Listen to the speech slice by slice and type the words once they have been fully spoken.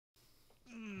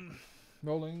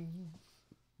Rolling.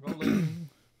 Rolling.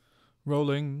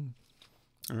 Rolling.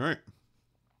 All right.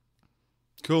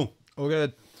 Cool. All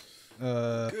good.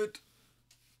 Good.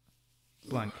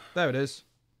 Blank. There it is.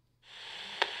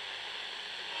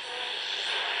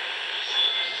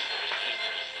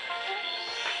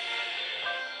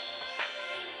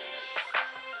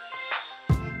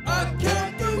 I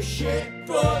can't do shit,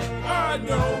 but I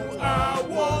know I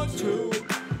want to.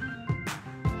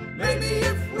 Maybe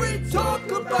if we talk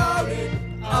about it,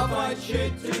 I'll find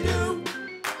shit to do.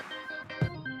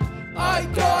 I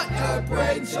got a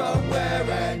brain somewhere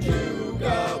and you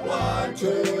got one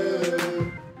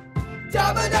too.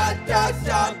 Da-ba-da-da,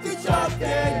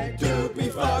 something to be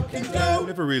fucking do.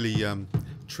 Never really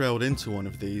trailed into one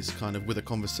of these kind of with a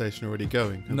conversation already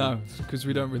going. have No, because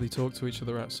we don't really talk to each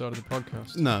other outside of the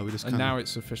podcast. we? No, we just And kind now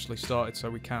it's officially started, so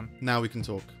we can. now we can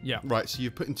talk. Yeah. Right, so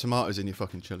you're putting tomatoes in your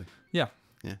fucking chili. Yeah.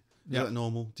 Yeah. Is Yeah. that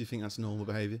normal? Do you think that's normal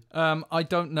behaviour? I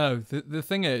don't know. The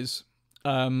thing is,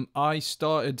 I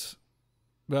started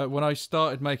when I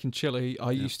started making chili.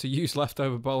 I used to use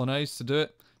leftover bolognese to do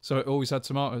it, so it always had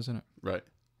tomatoes in it. Right.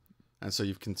 And so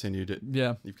you've continued it.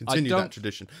 Yeah, You've continued that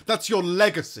tradition. That's your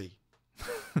legacy.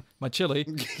 my chili.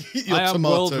 Your I am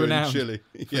tomato world and renowned chili.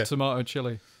 for Yeah. tomato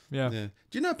chili. Yeah. Yeah.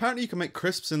 Do you know apparently you can make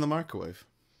crisps in the microwave?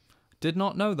 Did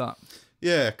not know that.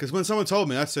 Yeah, because when someone told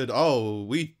me, I said, "Oh,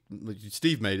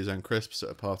 Steve made his own crisps at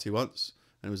a party once,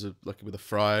 and it was like with a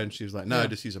fryer." And she was like, "No, Yeah.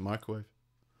 just use a microwave."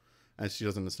 And she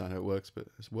doesn't understand how it works, but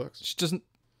it works. She doesn't,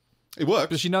 It works.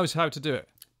 but she knows how to do it.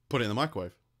 Put it in the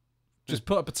microwave. Just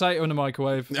put a potato in the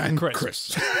microwave and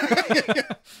crisps.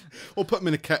 Or put them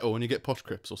in a kettle and you get posh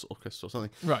crisps or crisps or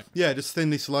something. Right. Yeah, just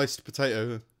thinly sliced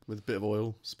potato with a bit of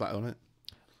oil splattered on it.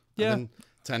 Yeah. And then,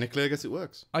 technically, I guess it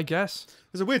works. I guess.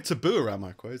 There's a weird taboo around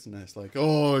microwaves, isn't there? It's like,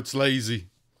 oh, it's lazy.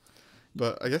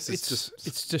 But I guess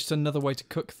it's just another way to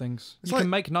cook things. You like- can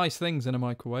make nice things in a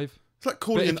microwave. it's like But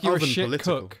calling an if you're a oven shit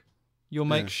political. cook, you'll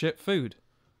make Yeah. shit food.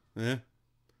 Yeah. You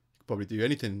could probably do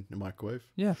anything in a microwave.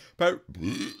 Yeah. But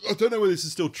I don't know whether this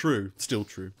is still true. Still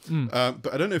true.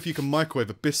 But I don't know if you can microwave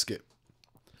a biscuit.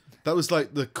 That was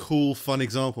like the cool, fun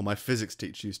example my physics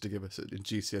teacher used to give us in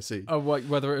GCSE. Oh, like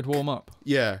whether it'd warm up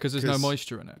Yeah. because there's no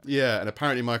moisture in it. Yeah, and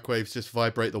apparently microwaves just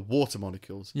vibrate the water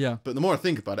molecules. Yeah. But the more I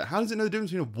think about it, how does it know the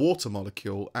difference between a water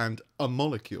molecule and a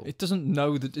molecule? It doesn't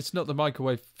know that it's not the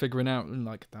microwave figuring out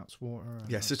like that's water.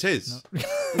 Yes, that's it is.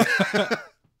 not-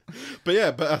 But yeah,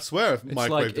 but I swear if It's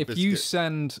microwave like if you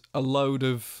send a load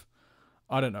of,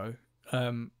 I don't know,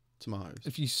 tomatoes.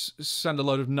 if you send a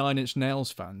load of Nine Inch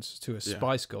Nails fans to a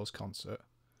Spice Girls concert,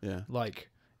 Yeah. like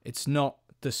it's not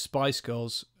the Spice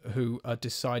Girls who are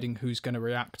deciding who's going to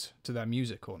react to their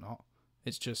music or not.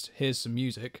 It's just here's some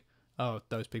music. Oh,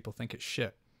 those people think it's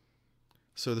shit.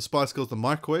 So the Spice Girls, the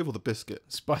microwave or the biscuit?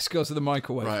 Spice Girls are the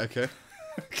microwave. Right, okay.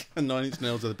 And 9 Inch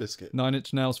Nails are the biscuit. Nine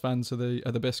Inch Nails fans are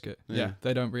the biscuit. Yeah. Yeah,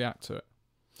 they don't react to it.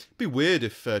 It'd be weird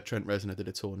if Trent Reznor did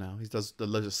a tour now. He does the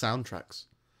loads of soundtracks.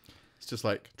 It's just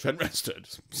like Trent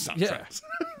Reznor, soundtracks.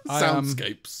 I am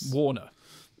Soundscapes. Warner.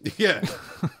 Yeah.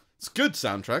 It's good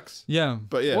soundtracks. Yeah,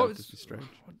 But yeah, What- it'd just be strange.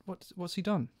 what's he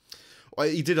done? Well,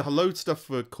 he did a load of stuff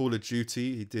for Call of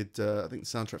Duty. He did, I think,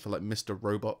 the soundtrack for like Mr.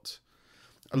 Robot.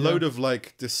 A load of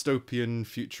like dystopian,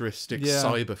 futuristic Yeah.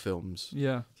 cyber films.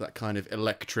 Yeah, That kind of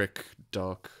electric,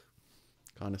 dark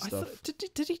kind of I stuff.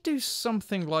 thought, did he do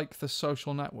something like The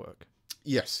Social Network?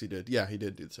 Yes, he did. Yeah, he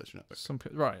did do the Social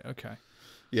Network. Right, okay.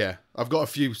 Yeah, I've got a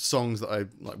few songs that I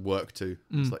like work to.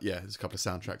 It's like, yeah, there's a couple of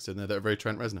soundtracks in there that are very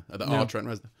Trent Reznor, that Yeah. are Trent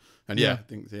Reznor. And yeah, Yeah. I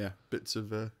think bits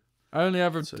of. I only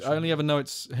ever Social know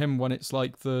it's him when it's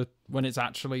like when it's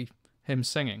actually him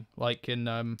singing, like in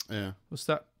Yeah. what's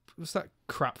that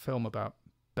crap film about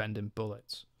bending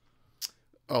bullets?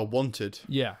 Oh, Wanted.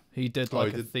 Yeah, he did Oh, like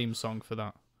he a did- theme song for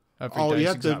that. Every Oh, he day's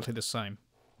had the- exactly the same.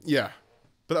 Yeah,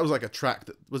 but that was like a track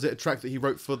was it a track that he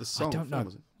wrote for the song? I don't know.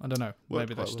 Was it? I don't know. Worked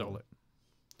Maybe they quite stole well. it.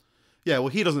 Yeah, well,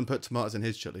 he doesn't put tomatoes in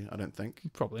his chili. I don't think.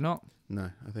 Probably not. No,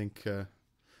 I think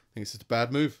it's just a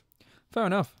bad move. Fair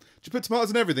enough. Did you put tomatoes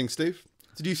in everything, Steve?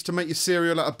 Did you used to make your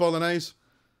cereal out of bolognese?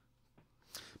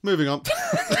 Moving on.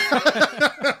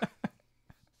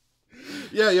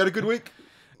 Yeah, you had a good week?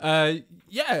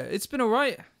 Yeah, it's been all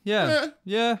right. Yeah.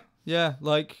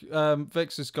 Like,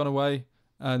 Vix has gone away,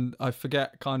 and I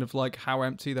forget kind of like how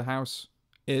empty the house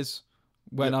is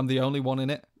when I'm the only one in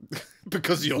it.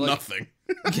 Because you're Like- nothing.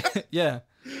 Yeah.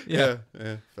 Yeah,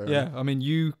 fair enough. I mean,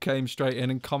 you came straight in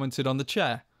and commented on the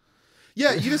chair.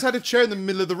 Yeah, you just had a chair in the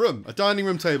middle of the room, a dining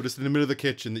room table just in the middle of the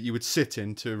kitchen that you would sit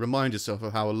in to remind yourself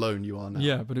of how alone you are now.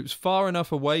 Yeah, but it was far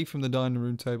enough away from the dining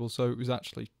room table, so it was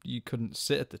actually you couldn't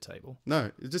sit at the table.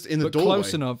 No, it's just in the But doorway.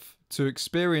 close enough to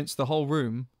experience the whole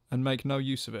room and make no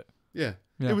use of it. Yeah.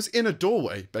 Yeah. It was in a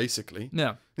doorway, basically.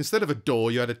 Yeah. Instead of a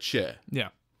door, you had a chair. Yeah.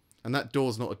 And that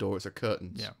door's not a door, it's a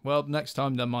curtain. Yeah. Well, next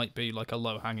time there might be like a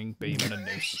low-hanging beam and a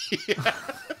noose.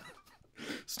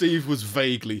 Steve was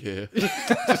vaguely here.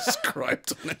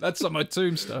 Described on it. That's on my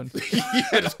tombstone.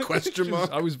 Yeah, just question mark.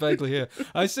 I was vaguely here.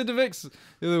 I said to Vix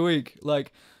the other week,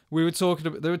 like, we were talking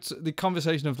about, the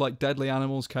conversation of like deadly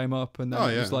animals came up, and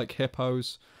then it was like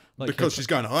hippos. Like Because she's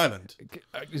going to Ireland.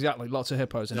 Exactly, lots of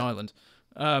hippos in Ireland.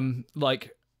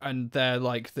 Like, and they're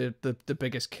like the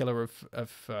biggest killer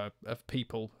of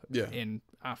people in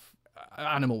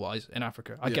animal wise in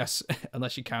Africa, I guess,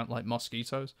 unless you count like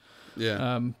mosquitoes.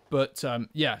 Yeah.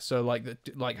 So like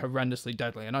horrendously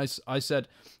deadly. And I said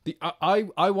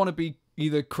I want to be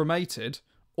either cremated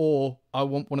or I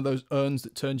want one of those urns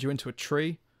that turns you into a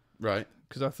tree. Right.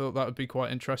 Because I thought that would be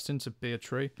quite interesting to be a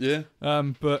tree. Yeah.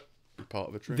 But part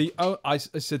of a tree. I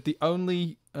said the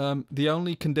only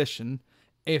condition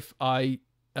if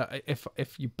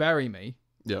you bury me,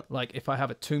 like if I have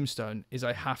a tombstone, is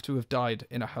I have to have died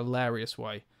in a hilarious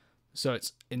way. So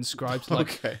it's inscribed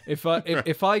like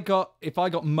if I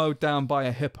got mowed down by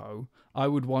a hippo, I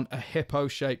would want a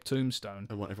hippo-shaped tombstone.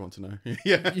 I want everyone to know.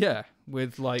 Yeah,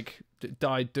 with like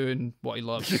died doing what he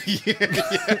loves.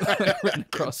 Written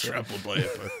across trampled by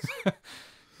hippos.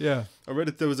 Yeah, I read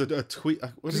it. There was a tweet.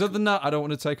 Because other than that, I don't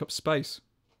want to take up space.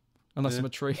 Unless I'm a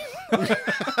tree.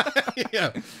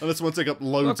 Yeah, unless I want to take up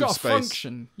loads of space.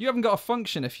 Function. You haven't got a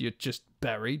function if you're just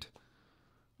buried.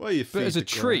 Well, you but as a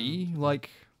tree, like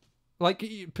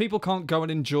people can't go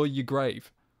and enjoy your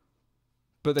grave,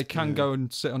 but they can go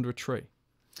and sit under a tree.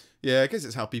 Yeah, I guess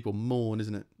it's how people mourn,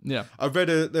 isn't it? Yeah. I read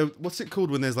what's it called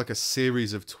when there's like a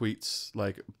series of tweets,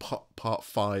 like part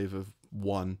 5 of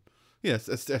one. Yeah,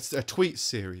 it's a tweet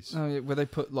series. Oh, yeah, where they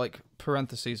put like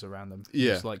parentheses around them.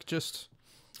 Yeah. It's like just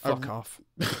fuck off.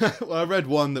 Well, I read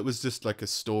one that was just like a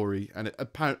story, and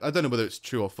I don't know whether it's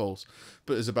true or false,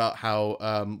 but it's about how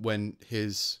when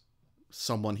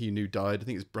someone he knew died, I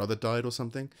think his brother died or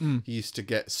something, he used to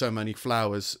get so many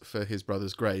flowers for his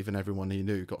brother's grave, and everyone he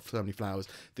knew got so many flowers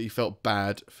that he felt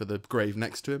bad for the grave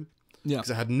next to him. Yeah.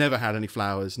 Because I had never had any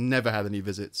flowers, never had any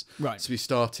visits. Right. So he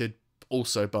started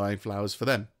also buying flowers for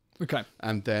them. Okay.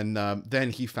 And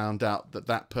then he found out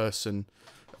that person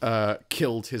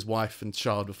killed his wife and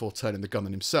child before turning the gun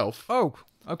on himself. Oh,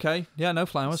 okay. Yeah, no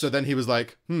flowers. So then he was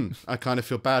like, I kind of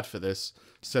feel bad for this.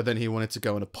 So then he wanted to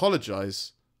go and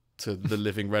apologise to the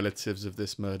living relatives of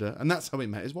this murder. And that's how he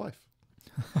met his wife.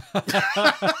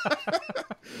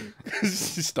 He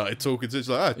started talking to her. She's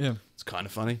like, it's kind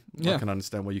of funny. I can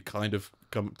understand why you kind of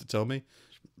come up to tell me.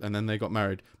 And then they got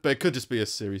married. But it could just be a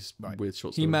series weird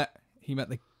short story. He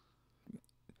met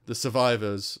the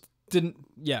survivors. He didn't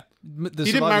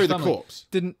marry the corpse.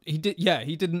 He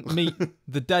didn't meet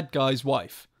the dead guy's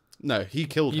wife. No, he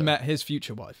killed her. He met his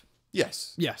future wife.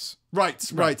 Yes. Yes. Right,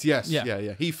 yes.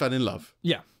 Yeah. He fell in love.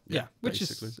 Yeah. Which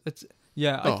basically.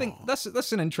 I think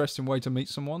that's an interesting way to meet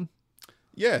someone.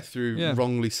 Yeah, through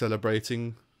wrongly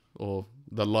celebrating or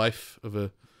the life of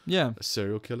a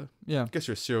serial killer. Yeah. I guess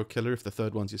you're a serial killer if the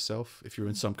third one's yourself. If you're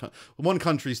in some one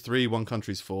country's 3, one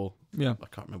country's 4. Yeah. I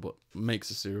can't remember what makes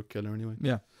a serial killer anyway.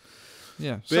 Yeah.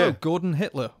 Yeah. So Gordon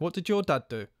Hitler, what did your dad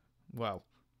do? Well.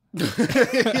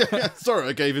 Sorry,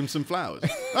 I gave him some flowers.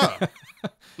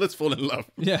 Let's fall in love.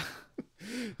 Yeah.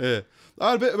 Yeah.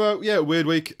 I had a bit of a weird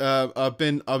week. I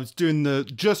was doing the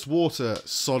just water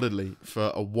solidly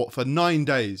for 9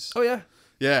 days. Oh yeah.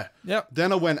 Yeah. Yep.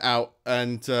 Then I went out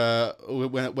and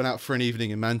went out for an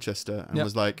evening in Manchester and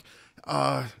was like,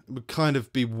 it would kind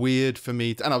of be weird for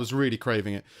me and I was really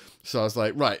craving it. So I was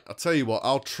like, right, I'll tell you what,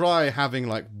 I'll try having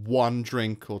like 1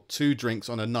 drink or 2 drinks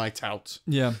on a night out.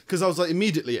 Yeah. Because I was like,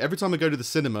 immediately, every time I go to the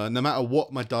cinema, no matter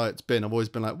what my diet's been, I've always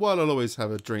been like, well, I'll always have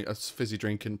a fizzy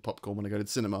drink and popcorn when I go to the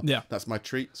cinema. Yeah. That's my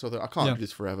treat. So I thought, I can't do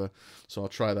this forever. So I'll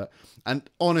try that. And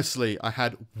honestly, I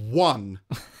had one.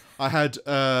 I had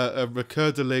a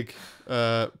Recur de Lig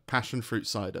passion fruit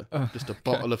cider, just a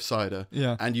bottle of cider.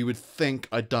 Yeah. And you would think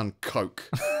I'd done coke.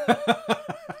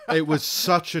 It was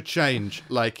such a change,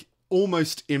 like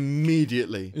almost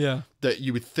immediately. Yeah. That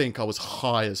you would think I was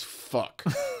high as fuck.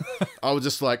 I was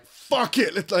just like, fuck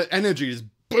it, let's let energy just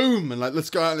boom and like let's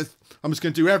go out. I'm just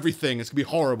gonna do everything. It's gonna be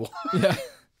horrible. Yeah.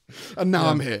 And now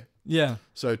I'm here. Yeah.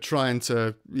 So trying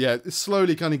to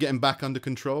slowly kind of getting back under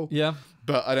control. Yeah.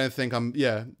 But I don't think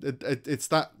it's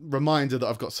that reminder that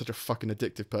I've got such a fucking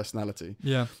addictive personality.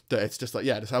 Yeah. That it's just like,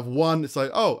 just have one. It's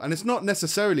like, and it's not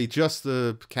necessarily just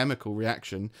the chemical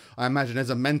reaction. I imagine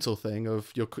there's a mental thing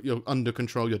of you're under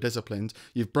control, you're disciplined,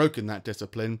 you've broken that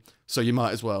discipline, so you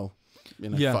might as well.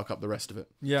 fuck up the rest of it.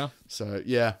 Yeah. So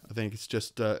yeah, I think it's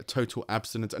just total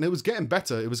abstinence, and it was getting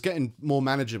better. It was getting more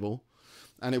manageable,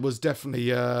 and it was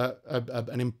definitely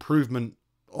an improvement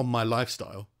on my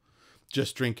lifestyle.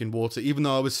 Just drinking water, even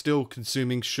though I was still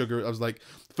consuming sugar. I was like,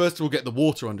 first of all, get the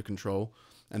water under control,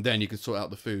 and then you can sort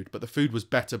out the food. But the food was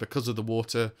better because of the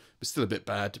water. It was still a bit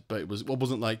bad, but it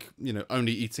wasn't like,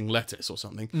 only eating lettuce or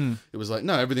something. It was like,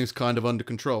 no, everything's kind of under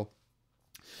control.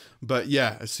 But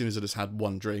yeah, as soon as I just had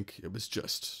one drink, it was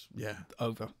just,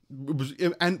 over.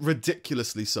 And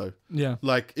ridiculously so. Yeah.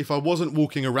 Like, if I wasn't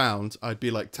walking around, I'd be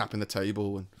like tapping the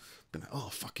table and be like, oh,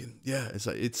 fucking, yeah. It's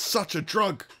like, it's such a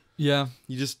drug. Yeah.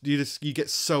 You get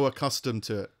so accustomed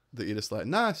to it that you're just like,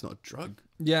 nah, it's not a drug.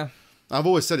 Yeah. I've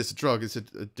always said it's a drug. It's an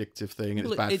addictive thing and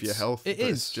it's bad for your health. It is.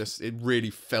 It's just, it really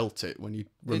felt it when you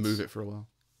remove it for a while.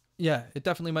 Yeah, it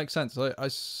definitely makes sense. I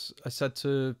said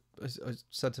to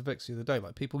Vix the other day,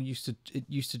 like, it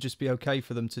used to just be okay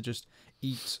for them to just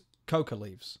eat coca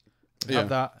leaves, have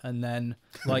that, and then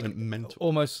like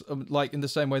almost like in the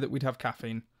same way that we'd have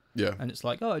caffeine. Yeah, and it's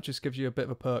like, oh, it just gives you a bit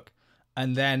of a perk,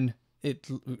 and then it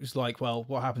was like, well,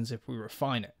 what happens if we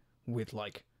refine it with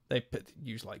like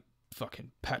use like fucking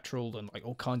petrol and like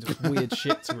all kinds of weird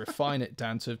shit to refine it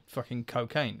down to fucking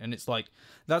cocaine, and it's like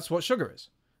that's what sugar is.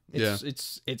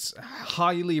 It's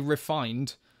highly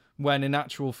refined when in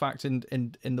actual fact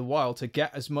in the wild, to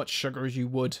get as much sugar as you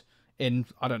would in,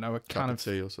 I don't know, a can of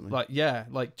tea or something.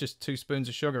 Like just 2 spoons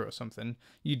of sugar or something,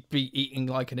 you'd be eating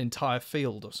like an entire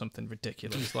field or something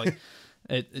ridiculous. Like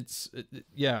it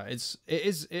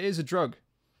is a drug.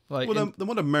 Like, well, then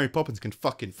wonder Mary Poppins can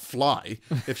fucking fly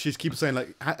if she keeps saying,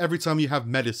 like, every time you have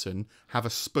medicine, have a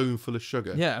spoonful of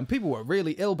sugar. Yeah, and people were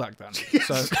really ill back then.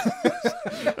 So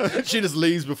she just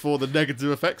leaves before the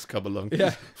negative effects come along.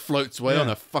 Yeah, floats away on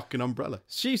a fucking umbrella.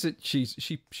 She's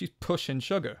pushing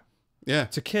sugar. Yeah,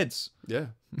 to kids. Yeah,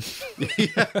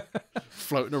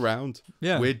 floating around.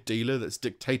 Yeah, weird dealer that's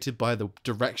dictated by the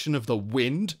direction of the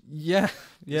wind. Yeah.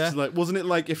 It's like, wasn't it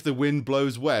like if the wind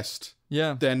blows west?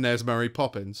 Yeah. Then there's Mary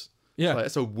Poppins. Yeah. Like,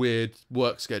 it's a weird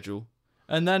work schedule.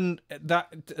 And then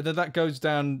that goes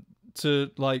down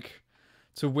to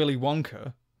Willy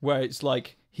Wonka, where it's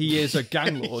like he is a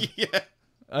gang lord. Yeah.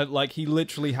 Like he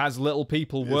literally has little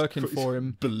people working for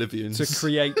him, Bolivians, to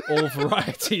create all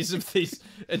varieties of these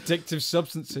addictive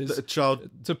substances that a child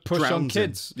to push on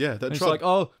kids. In. Yeah, it's like,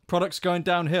 oh, product's going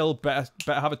downhill. Better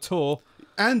have a tour.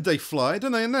 And they fly,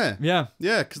 don't they, in there? Yeah.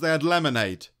 Yeah, because they had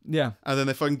lemonade. Yeah. And then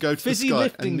they fucking go to fizzy the sky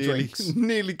lifting and drinks.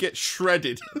 nearly get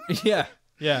shredded. Yeah.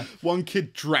 Yeah. One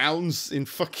kid drowns in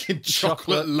fucking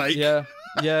chocolate lake. Yeah.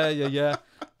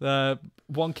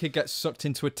 One kid gets sucked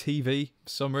into a TV for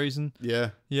some reason.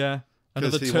 Yeah. Yeah.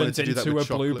 Another turns into a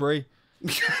blueberry.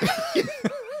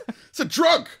 It's a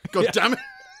drug! God damn it.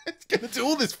 It's going to do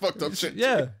all this fucked up shit.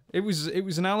 Yeah. It was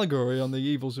an allegory on the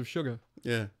evils of sugar.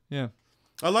 Yeah. Yeah.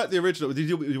 I like the original. Did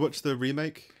you watch the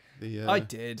remake? I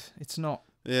did. It's not.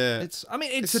 Yeah. It's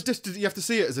you have to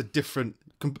see it as a different,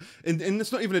 and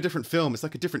it's not even a different film. It's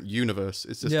like a different universe.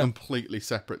 It's just completely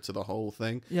separate to the whole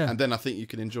thing. Yeah. And then I think you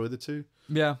can enjoy the two.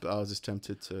 Yeah. But I was just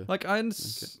tempted to. Like, I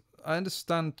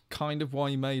understand kind of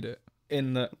why he made it.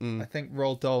 In that, I think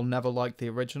Roald Dahl never liked the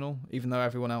original, even though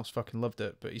everyone else fucking loved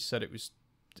it. But he said it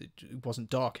wasn't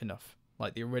dark enough.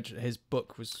 Like the original, his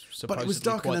book was supposed to be quite dark. But it was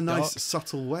dark in a nice,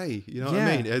 subtle way. You know what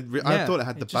I mean? I thought it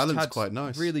had the balance quite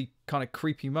nice. Really kind of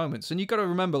creepy moments. And you got to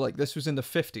remember, like, this was in the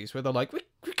 50s, where they're like, we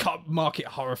can't market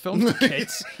horror films to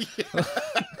kids.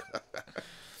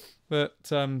 But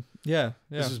yeah.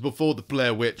 This was before the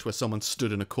Blair Witch, where someone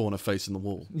stood in a corner facing the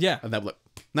wall. Yeah, and they were like,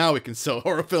 now we can sell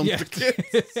horror films to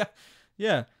kids.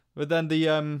 Yeah. But then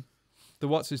the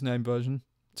what's his name version,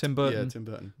 Tim Burton. Yeah, Tim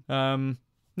Burton.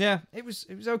 Yeah, it was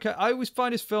okay. I always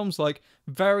find his films like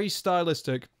very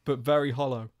stylistic but very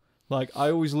hollow. Like I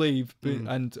always leave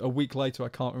and a week later I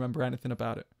can't remember anything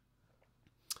about it.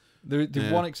 The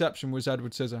one exception was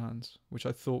Edward Scissorhands, which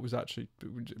I thought was actually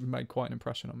made quite an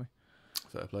impression on me.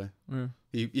 Fair play. Yeah.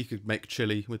 He could make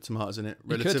chili with tomatoes in it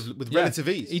relative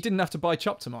ease. He didn't have to buy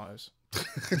chopped tomatoes.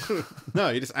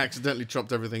 No, he just accidentally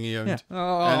chopped everything he owned.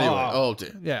 Yeah. Anyway, oh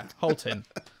dear. Yeah, whole tin.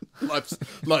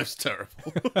 life's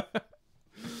terrible.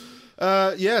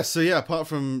 Apart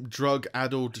from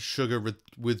drug-addled sugar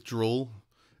withdrawal,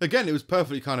 again, it was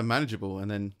perfectly kind of manageable.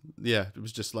 And then, it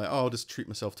was just like, oh, I'll just treat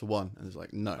myself to one. And it's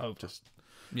like, no,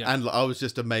 And I was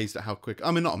just amazed at how quick.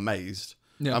 I mean, not amazed.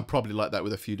 Yeah. I'm probably like that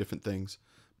with a few different things.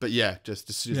 But yeah, just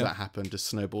as soon as that happened, just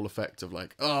snowball effect of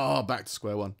like, oh, back to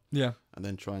square one. Yeah. And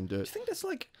then try and do it. Do you think that's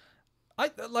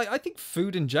I think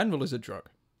food in general is a drug.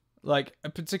 Like,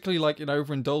 particularly like an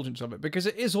overindulgence of it, because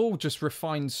it is all just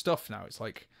refined stuff now. It's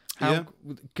like How?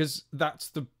 Because that's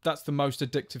the most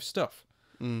addictive stuff.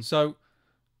 So,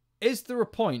 is there a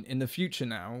point in the future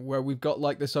now where we've got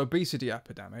like this obesity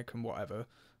epidemic and whatever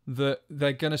that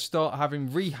they're going to start having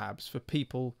rehabs for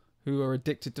people who are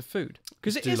addicted to food?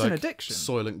 Because it is like an addiction.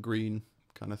 Soylent Green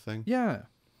kind of thing. Yeah.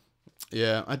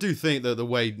 Yeah, I do think that the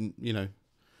way, you know,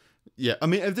 yeah, I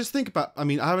mean, just think about, I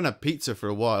mean, I haven't had pizza for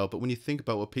a while, but when you think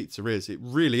about what pizza is, it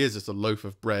really is just a loaf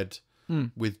of bread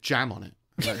with jam on it.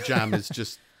 And that jam is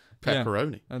just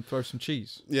pepperoni. Yeah. And throw some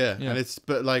cheese. Yeah, and it's,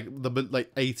 but like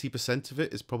 80% of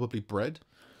it is probably bread.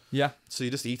 Yeah. So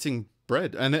you're just eating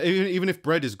bread. And even if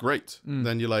bread is great,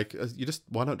 then you're like,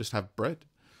 why not just have bread?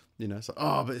 You know, it's like,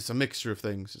 oh, but it's a mixture of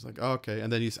things. It's like, oh, okay,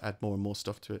 and then you just add more and more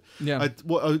stuff to it. Yeah.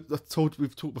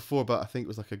 We've talked before about, I think it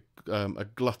was like a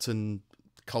glutton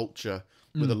culture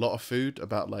with a lot of food,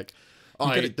 about like,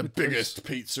 I ate the biggest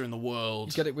pizza in the world.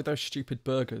 You get it with those stupid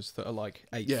burgers that are like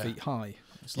 8 feet high.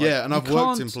 It's like, yeah, and I've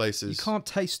worked in places. You can't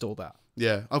taste all that.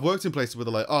 Yeah, I've worked in places where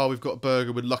they're like, oh, we've got a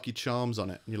burger with Lucky Charms on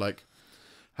it. And you're like,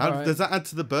 how does that add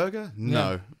to the burger?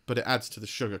 No, but it adds to the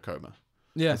sugar coma.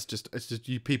 Yeah, it's just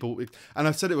you people, and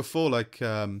I've said it before. Like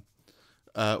when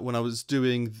I was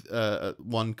doing I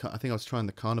think I was trying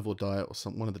the carnivore diet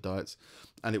or one of the diets,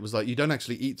 and it was like you don't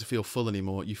actually eat to feel full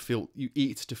anymore. You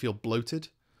eat to feel bloated,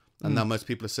 and now most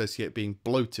people associate being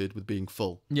bloated with being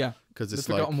full. Yeah, because it's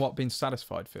they've forgotten what being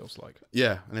satisfied feels like.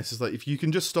 Yeah, and it's just like if you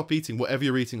can just stop eating whatever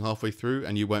you're eating halfway through,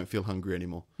 and you won't feel hungry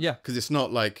anymore. Yeah, because it's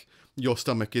not like your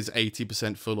stomach is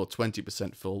 80% full or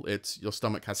 20% full. It's your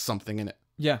stomach has something in it.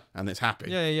 Yeah, and it's happy.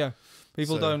 Yeah.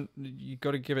 People don't. You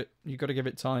got to give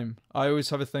it time. I always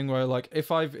have a thing where like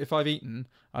if I've eaten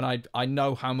and I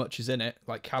know how much is in it,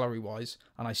 like calorie wise,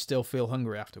 and I still feel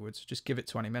hungry afterwards, just give it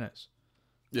 20 minutes.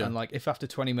 Yeah. And like if after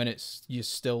 20 minutes you're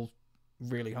still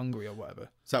really hungry or whatever.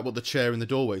 Is that what the chair in the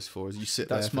doorway is for? Is you sit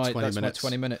there for 20 minutes? That's my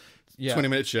 20 minute. Yeah.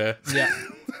 20-minute chair.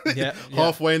 Yeah.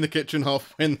 Halfway in the kitchen,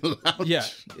 halfway in the lounge. Yeah.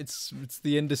 It's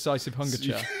the indecisive hunger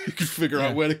chair. You can figure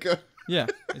out where to go. Yeah,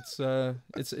 it's a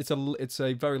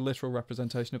very literal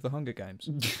representation of the Hunger Games.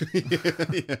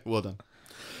 yeah, well done.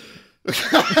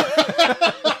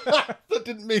 I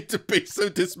didn't mean to be so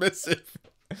dismissive.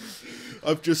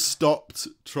 I've just stopped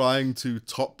trying to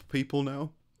top people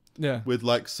now. Yeah, with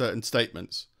like certain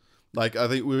statements. Like I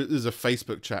think there's a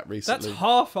Facebook chat recently. That's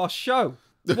half our show.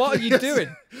 What are you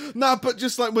doing? No, but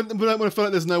just like when I feel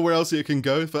like there's nowhere else it can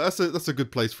go, but that's a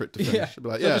good place for it to finish. Yeah,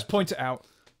 like, just point it out.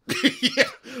 Yeah,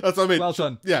 that's what I mean. Well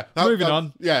done. Yeah, moving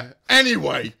on. Yeah.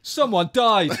 Anyway, someone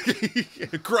died.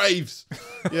 Graves.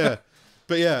 Yeah,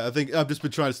 but yeah, I think I've just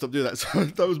been trying to stop doing that. So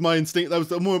that was my instinct. That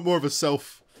was more of a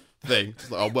self thing.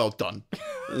 It's like, oh, well done.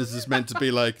 This is meant to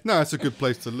be like, no, it's a good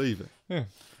place to leave it. Yeah.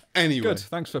 Anyway, good.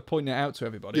 Thanks for pointing it out to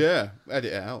everybody. Yeah,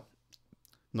 edit it out.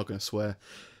 I'm not going to swear.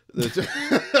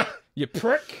 You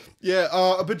prick. Yeah,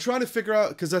 I've been trying to figure out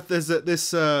because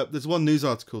there's one news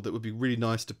article that would be really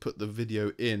nice to put the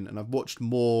video in, and I've watched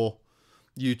more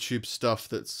YouTube stuff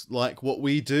that's like what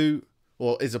we do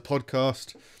or is a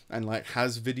podcast and like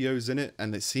has videos in it,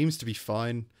 and it seems to be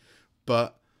fine,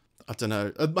 but I don't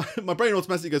know. My brain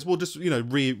automatically goes, well, just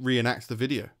reenact the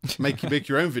video, make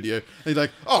your own video. And you're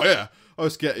like, oh yeah. I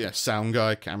just get sound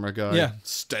guy, camera guy,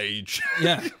 stage.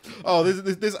 Yeah. Oh,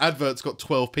 this advert's got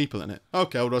 12 people in it.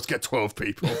 Okay, well, let's get 12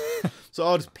 people. So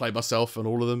I'll just play myself on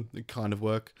all of them. It kind of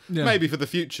work. Yeah. Maybe for the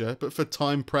future, but for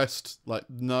time pressed, like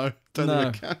don't think I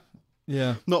can.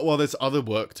 Yeah. Not while there's other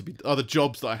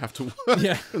jobs that I have to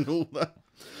work and all that.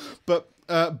 But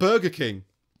Burger King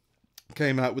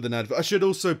came out with an advert. I should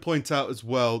also point out as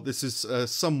well, this is a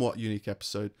somewhat unique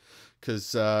episode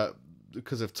because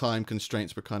of time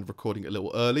constraints, we're kind of recording it a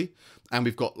little early, and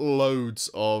we've got loads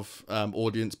of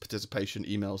audience participation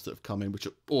emails that have come in, which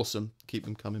are awesome. Keep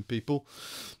them coming, people.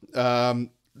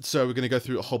 So we're going to go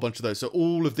through a whole bunch of those. So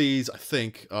all of these, I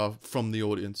think, are from the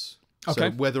audience. Okay.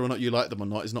 So whether or not you like them or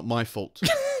not is not my fault.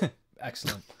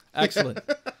 Excellent.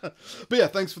 But yeah,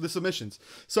 thanks for the submissions.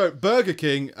 So Burger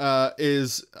King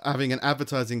is having an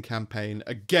advertising campaign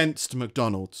against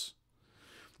McDonald's.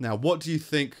 Now, what do you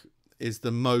think is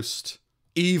the most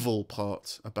evil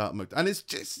part about McDonald's?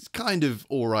 And it's kind of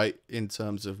all right in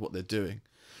terms of what they're doing.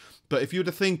 But if you were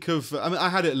to think of, I mean, I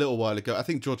had it a little while ago. I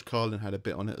think George Carlin had a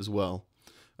bit on it as well,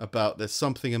 about there's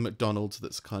something in McDonald's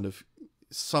that's kind of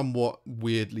somewhat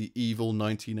weirdly evil.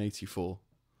 1984.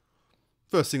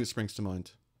 First thing that springs to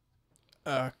mind.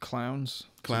 Clowns.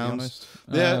 Clowns.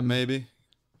 Yeah, maybe.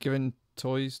 Giving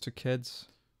toys to kids.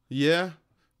 Yeah,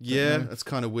 that's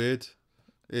kind of weird.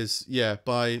 Because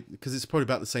it's probably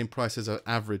about the same price as an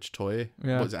average toy.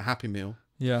 Yeah. What is it, a Happy Meal?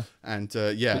 Yeah. And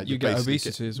but you get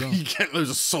obesity as well. You get loads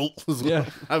of salt as well.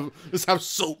 Yeah. Let's have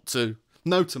salt too.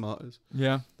 No tomatoes.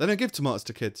 Yeah. They don't give tomatoes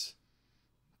to kids.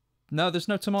 No, there's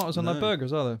no tomatoes on their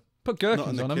burgers, are there? Put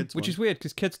gherkins on them, which is one. weird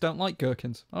because kids don't like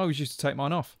gherkins. I always used to take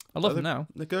mine off. I love them now.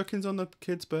 The gherkins on the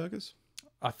kids' burgers?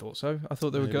 I thought so. I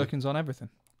thought there were gherkins on everything.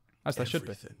 As there should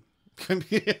be.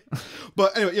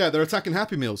 But anyway, yeah, they're attacking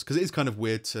Happy Meals because it is kind of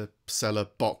weird to sell a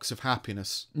box of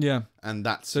happiness. Yeah. And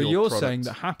that's so your you're product. saying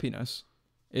that happiness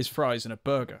is fries in a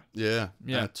burger. Yeah.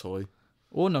 Yeah. And a toy.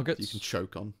 Or nuggets. You can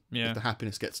choke on. Yeah. If the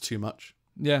happiness gets too much.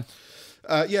 Yeah.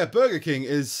 Yeah, Burger King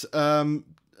is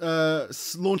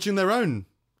launching their own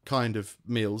kind of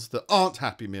meals that aren't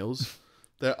Happy Meals.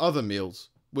 They're other meals,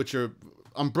 which are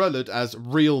umbrellaed as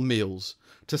real meals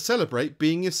to celebrate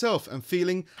being yourself and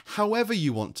feeling however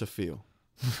you want to feel.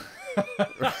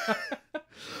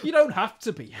 You don't have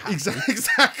to be happy.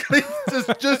 Exactly.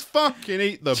 just fucking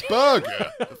eat the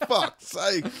burger. For fuck's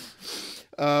sake.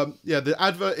 Yeah, the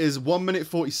advert is 1 minute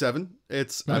 47.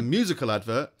 It's a musical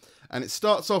advert, and it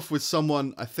starts off with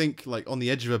someone, I think, like on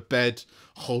the edge of a bed,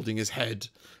 holding his head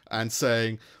and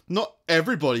saying, "Not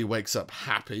everybody wakes up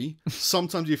happy.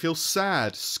 Sometimes you feel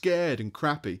sad, scared, and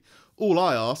crappy. All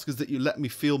I ask is that you let me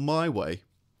feel my way."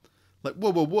 Like,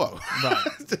 whoa, whoa, whoa. Right.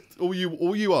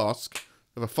 all you ask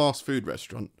of a fast food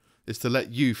restaurant is to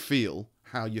let you feel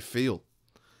how you feel.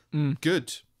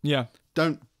 Good. Yeah.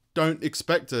 Don't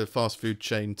expect a fast food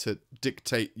chain to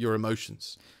dictate your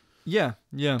emotions. Yeah,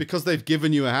 yeah. Because they've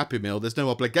given you a Happy Meal, there's no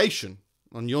obligation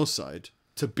on your side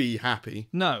to be happy.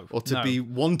 No. Or to be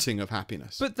wanting of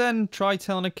happiness. But then try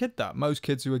telling a kid that. Most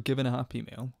kids who are given a Happy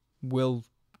Meal will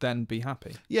then be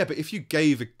happy. Yeah, but if you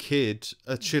gave a kid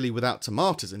a chili without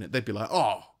tomatoes in it, they'd be like,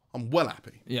 "Oh, I'm well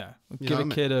happy." Yeah. Give a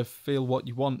kid a feel what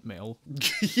you want meal.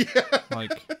 Yeah.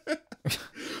 Like.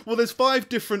 Well, there's 5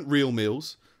 different real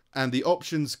meals, and the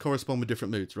options correspond with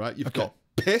different moods, right? You've got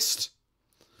pissed,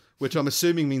 which I'm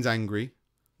assuming means angry,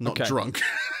 not drunk.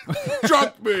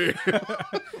 Drunk me!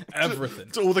 Everything.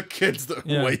 It's all the kids that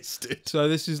are wasted. So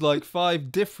this is like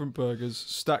 5 different burgers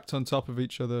stacked on top of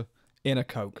each other in a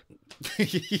Coke.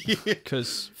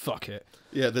 Because fuck it.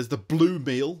 Yeah, there's the blue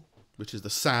meal, which is the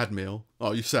sad meal.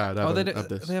 Oh, you sad?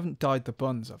 They haven't dyed the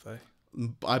buns, have they?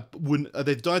 I wouldn't.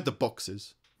 They've dyed the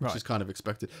boxes, which is kind of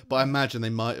expected. But I imagine they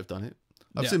might have done it.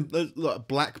 I've seen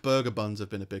black burger buns have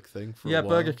been a big thing for a while.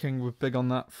 Burger King were big on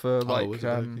that for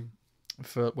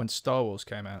for when Star Wars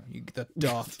came out. The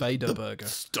Darth Vader burger.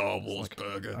 Star Wars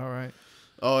burger. All right.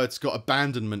 Oh, it's got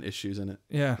abandonment issues in it.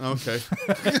 Yeah. Okay.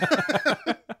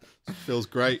 Feels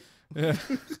great. Yeah.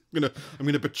 I'm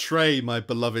gonna betray my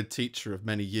beloved teacher of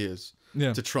many years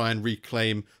to try and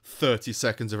reclaim 30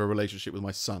 seconds of a relationship with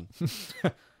my son.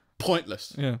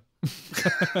 Pointless. Yeah.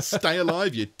 Stay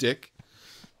alive, you dick.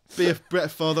 Be a better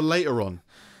father later on.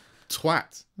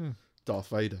 Twat. Darth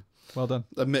Vader. Well done.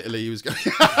 Admittedly, he was going.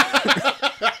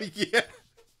 Yeah.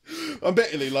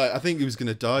 Admittedly, like I think he was going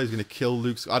to die. He was going to kill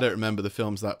Luke. I don't remember the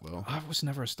films that well. I was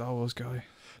never a Star Wars guy.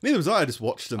 Neither was I. I just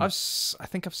watched them. I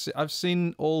think I've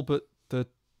seen all but the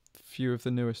few of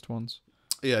the newest ones.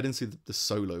 Yeah, I didn't see the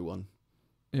Solo one.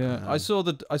 Yeah, I saw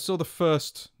the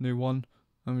first new one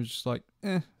and was just like,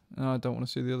 no, I don't want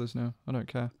to see the others now. I don't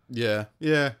care. Yeah,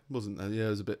 wasn't there? Yeah, it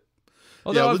was a bit.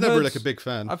 Although I was never like a big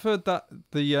fan. I've heard that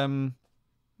the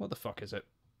what the fuck is it?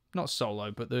 Not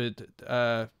Solo, but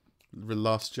the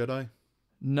Last Jedi.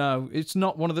 No, it's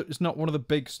not one of the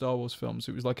big Star Wars films.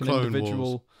 It was like an Clone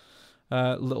individual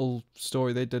little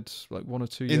story they did like 1 or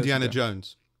 2 years Indiana ago.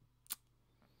 Jones.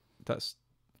 That's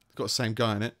got the same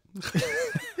guy in it.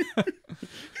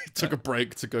 Took a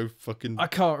break to go fucking. I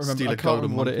can't remember. Steal I a can't remember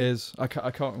golden what one. it is. I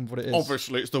can't remember what it is.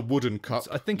 Obviously, it's the wooden cup.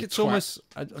 I think it's almost.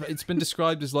 It's been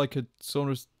described as like a sort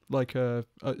of like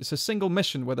it's a single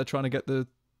mission where they're trying to get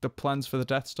the plans for the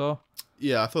Death Star.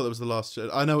 Yeah, I thought that was the last.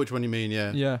 I know which one you mean.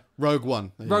 Yeah. Yeah. Rogue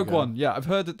One. There Rogue One. Yeah, I've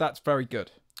heard that that's very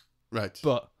good. Right.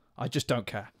 But I just don't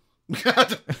care.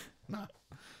 No.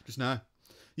 Just no.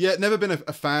 Yeah, never been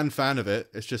a fan of it.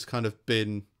 It's just kind of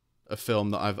been a film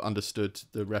that I've understood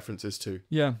the references to.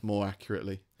 Yeah. More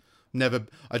accurately. Not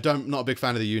a big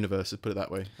fan of the universe, let's put it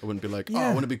that way. I wouldn't be like,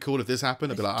 Yeah. wouldn't it be cool if this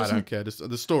happened? I'd be like, I don't care. Just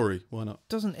the story, why not?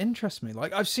 Doesn't interest me.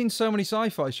 Like I've seen so many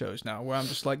sci-fi shows now where I'm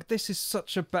just like, this is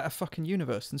such a better fucking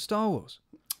universe than Star Wars.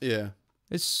 Yeah.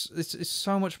 It's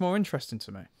so much more interesting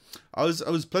to me. I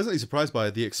was pleasantly surprised by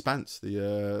The Expanse, the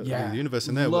universe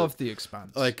in there. Love The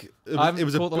Expanse. Like I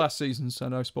haven't caught the last season, so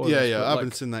no spoilers. Yeah, I but,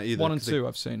 haven't seen that either. 1 and 2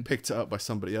 I've seen. Picked it up by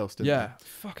somebody else, didn't Yeah,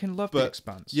 fucking love The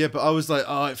Expanse. Yeah, but I was like,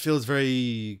 oh, it feels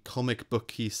very comic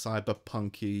booky,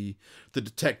 cyberpunky. The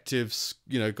detectives,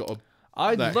 got a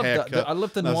I love haircut. that. I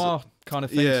love the noir kind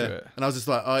of thing to it. And I was just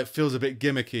like, oh, it feels a bit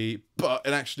gimmicky, but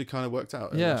it actually kind of worked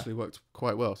out. It actually worked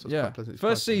quite well. So Yeah. quite pleasantly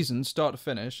First surprised. season, start to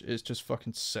finish, is just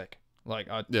fucking sick. Like,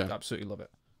 I absolutely love it.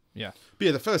 Yeah. But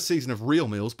yeah, the first season of Real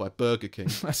Meals by Burger King.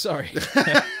 Sorry.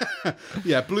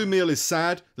 Yeah, blue meal is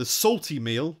sad. The salty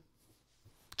meal,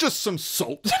 just some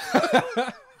salt.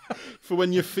 For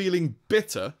when you're feeling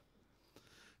bitter.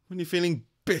 When you're feeling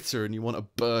bitter and you want a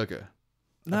burger.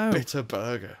 No. A bitter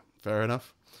burger. Fair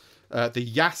enough. The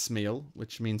Yas meal,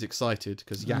 which means excited,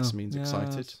 because Yas means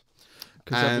excited.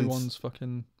 Because everyone's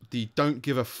fucking... The don't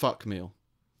give a fuck meal.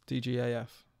 DGAF.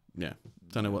 Yeah.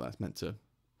 Don't know what that's meant to...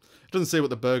 It doesn't say what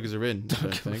the burgers are in.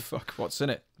 Don't give a fuck. What's in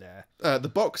it? Yeah. The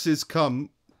boxes come...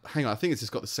 Hang on, I think it's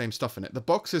just got the same stuff in it. The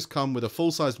boxes come with a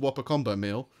full-sized Whopper combo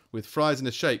meal with fries and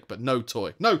a shake, but no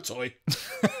toy. No toy!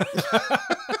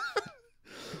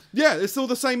 Yeah, it's all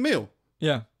the same meal.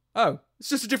 Yeah. Oh. It's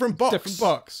just a different box. Different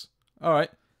box. All right.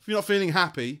 If you're not feeling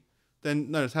happy, then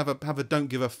no, just have a don't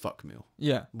give a fuck meal.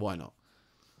 Yeah. Why not?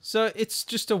 So it's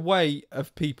just a way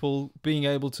of people being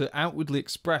able to outwardly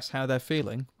express how they're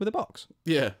feeling with a box.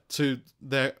 Yeah, to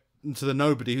the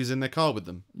nobody who's in their car with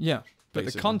them. Yeah. But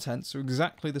basically. the contents are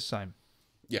exactly the same.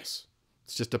 Yes.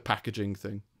 It's just a packaging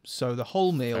thing. So the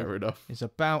whole meal Fair enough. is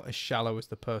about as shallow as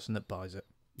the person that buys it.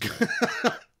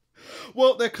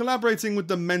 Well, they're collaborating with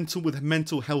the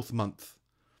Mental Health Month.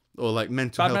 Or like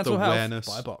mental health awareness.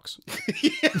 Buy a box.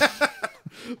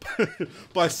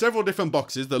 By several different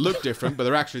boxes that look different, but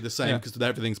they're actually the same because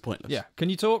everything's pointless. Yeah. Can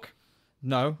you talk?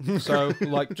 No. So,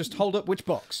 like, just hold up which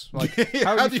box. Like,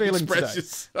 how are How you do feeling express today?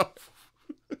 yourself?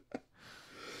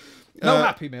 No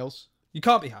happy meals. You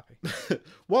can't be happy.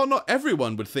 While not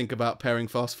everyone would think about pairing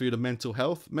fast food and mental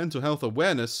health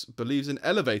awareness believes in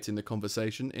elevating the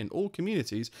conversation in all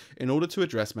communities in order to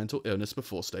address mental illness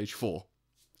before stage 4.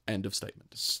 End of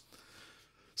statement.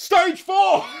 Stage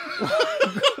 4!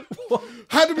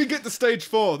 How did we get to stage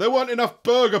 4? There weren't enough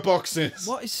burger boxes.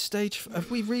 What is stage...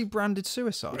 Have we rebranded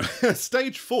suicide?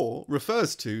 Stage 4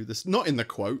 refers to this, not in the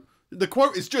quote. The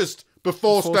quote is just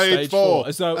before stage 4.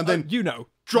 As though, and then you know.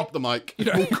 Drop the mic. You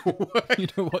know, walk away. You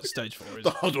know what stage 4 is. The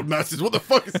huddled masses. What the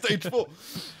fuck is stage 4?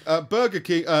 Burger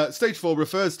King. Stage 4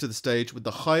 refers to the stage with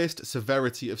the highest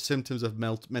severity of symptoms of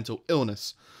mental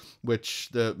illness, which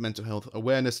the mental health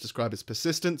awareness describes as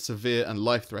persistent, severe, and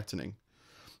life-threatening.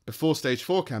 Before stage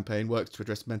 4 campaign works to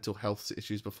address mental health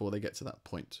issues before they get to that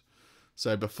point.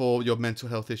 So before your mental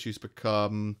health issues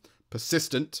become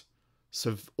persistent,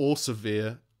 or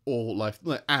severe, or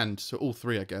so all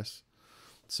three, I guess.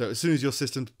 So as soon as your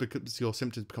symptoms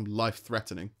become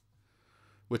life-threatening,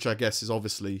 which I guess is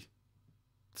obviously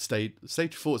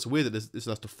stage 4. It's weird that that's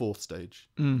the 4th stage.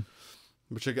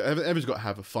 Which everyone's got to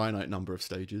have a finite number of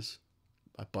stages,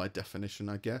 by definition,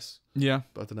 I guess. Yeah.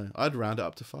 But I don't know. I'd round it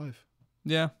up to 5.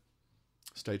 Yeah.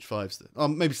 Stage 5's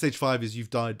maybe stage 5 is you've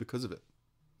died because of it.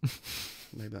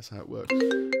 Maybe that's how it works.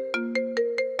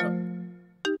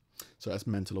 So that's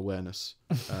mental awareness.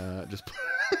 Just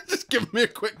give me a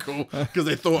quick call because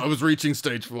they thought I was reaching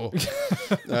stage 4.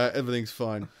 Everything's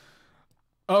fine.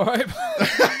 All right.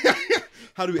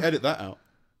 How do we edit that out?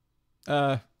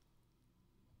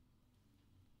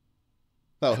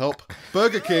 That'll help.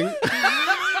 Burger King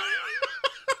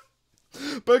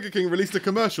released a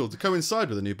commercial to coincide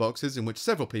with the new boxes in which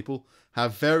several people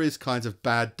have various kinds of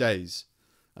bad days.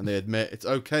 And they admit it's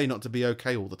okay not to be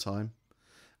okay all the time.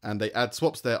 And they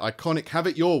swaps their iconic have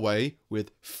it your way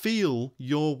with feel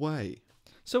your way.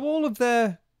 So all of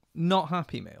their not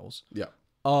happy meals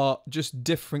are just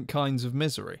different kinds of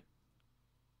misery.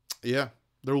 Yeah.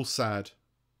 They're all sad.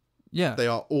 Yeah. They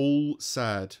are all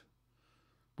sad.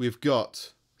 We've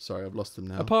got... Sorry, I've lost them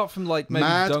now. Apart from like maybe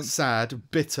mad,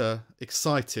 sad, bitter,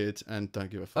 excited, and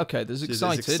don't give a fuck. Okay, there's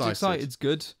excited. Excited's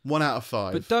good. 1 out of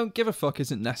 5. But don't give a fuck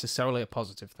isn't necessarily a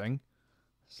positive thing.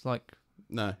 It's like...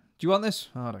 No. Do you want this?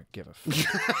 Oh, I don't give a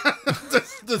fuck.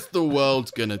 That's the world's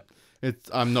gonna...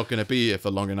 I'm not gonna be here for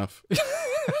long enough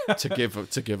to give a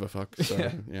fuck.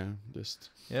 So,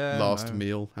 last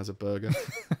meal has a burger.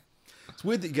 It's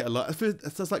weird that you get a lot...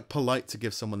 It's like polite to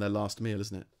give someone their last meal,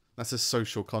 isn't it? That's a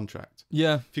social contract.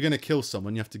 Yeah. If you're going to kill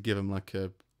someone, you have to give them like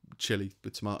a chili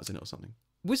with tomatoes in it or something.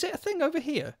 Was it a thing over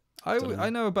here? I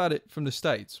know about it from the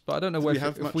States, but I don't know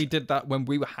if we did that when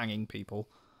we were hanging people.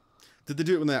 Did they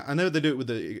do it when I know they do it with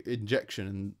the injection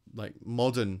and like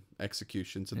modern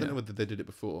executions. I don't know whether they did it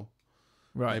before.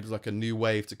 Right. Maybe it was like a new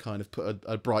wave to kind of put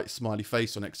a bright smiley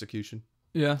face on execution.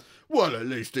 Yeah. Well, at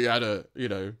least he had a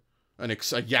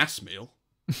Yas meal.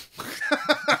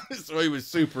 So he was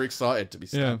super excited to be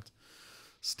stabbed. Yeah.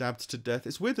 Stabbed to death.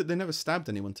 It's weird that they never stabbed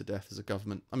anyone to death as a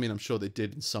government. I mean, I'm sure they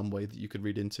did in some way that you could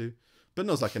read into. But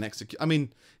not as like an execute. I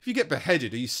mean, if you get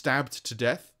beheaded, are you stabbed to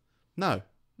death? No.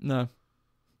 No.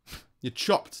 You're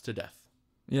chopped to death.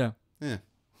 Yeah. Yeah.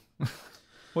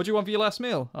 What do you want for your last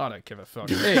meal? I don't give a fuck.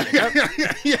 Here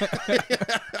you go.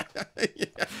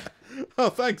 Oh,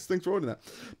 thanks for ordering that.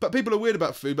 But people are weird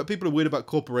about food, but people are weird about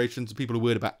corporations, and people are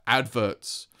weird about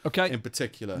adverts. Okay. In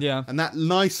particular. Yeah. And that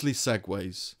nicely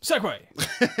segues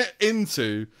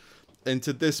into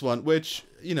this one, which,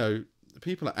 you know,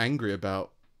 people are angry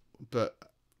about, but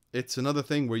it's another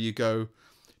thing where you go,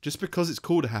 just because it's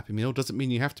called a Happy Meal doesn't mean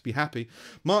you have to be happy.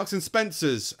 Marks and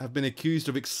Spencer's have been accused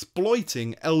of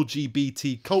exploiting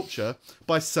LGBT culture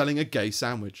by selling a gay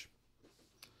sandwich.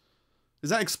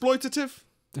 Is that exploitative?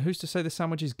 Who's to say the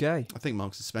sandwich is gay? I think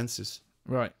Marks and Spencer's.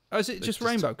 Right. Oh, is it just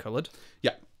rainbow coloured?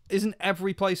 Yeah. Isn't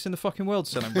every place in the fucking world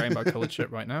selling rainbow coloured shit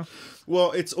right now?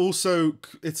 Well, it's also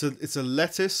it's a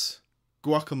lettuce,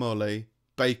 guacamole,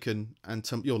 bacon, and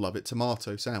you'll love it,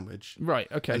 tomato sandwich. Right.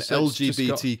 Okay. An So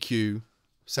LGBTQ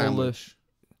sandwich.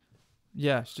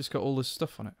 It's just got all this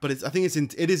stuff on it. But I think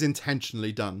it is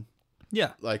intentionally done.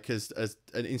 Yeah. Like as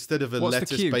instead of a What's the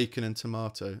lettuce, Q? bacon, and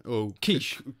tomato. Oh,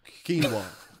 Quiche. Quinoa.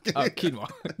 Quinoa.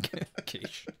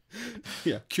 Quiche.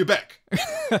 Yeah, Quebec.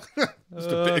 Just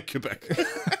a bit of Quebec.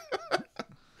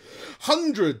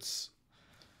 Hundreds.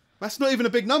 That's not even a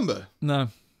big number. No.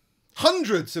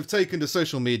 Hundreds have taken to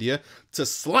social media to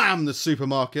slam the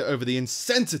supermarket over the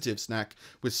insensitive snack,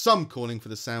 with some calling for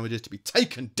the sandwiches to be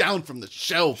taken down from the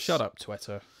shelves. Shut up,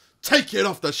 Twitter. Take it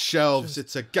off the shelves.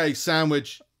 It's a gay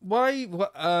sandwich. Why?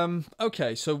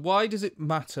 Okay, so why does it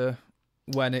matter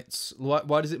when it's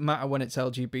why does it matter when it's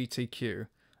LGBTQ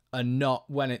and not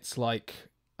when it's like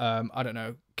I don't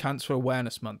know, Cancer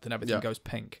Awareness Month and everything goes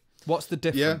pink? What's the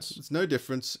difference? Yeah, it's no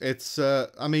difference. It's because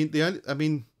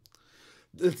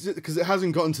it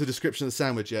hasn't gotten to the description of the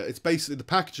sandwich yet. It's basically the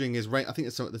packaging is I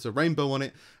think there's a rainbow on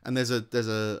it, and there's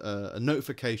a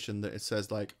notification that it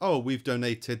says like, oh, we've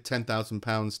donated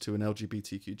 £10,000 to an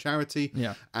LGBTQ charity,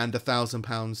 and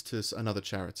 £1,000 to another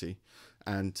charity,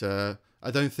 and I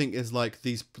don't think it's like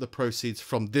the proceeds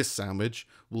from this sandwich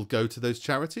will go to those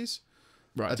charities.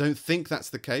 Right. I don't think that's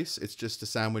the case. It's just a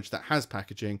sandwich that has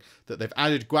packaging that they've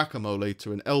added guacamole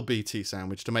to an LBT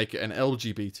sandwich to make it an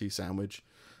LGBT sandwich.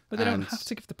 But they don't have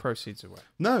to give the proceeds away.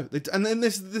 No, and then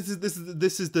this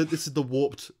is the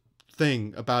warped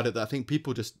thing about it that I think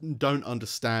people just don't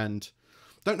understand,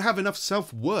 don't have enough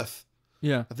self-worth.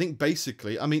 Yeah, I think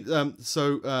basically,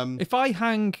 if I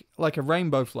hang like a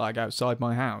rainbow flag outside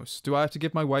my house, do I have to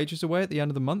give my wages away at the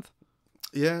end of the month?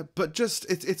 Yeah, but just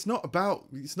it's not.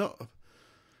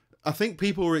 I think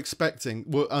people were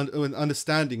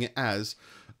understanding it as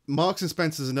Marks and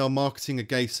Spencer's are now marketing a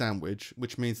gay sandwich,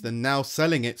 which means they're now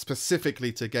selling it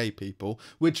specifically to gay people,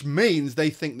 which means they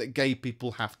think that gay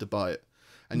people have to buy it.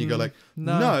 And you go like,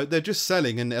 no, they're just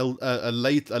selling a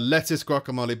lettuce,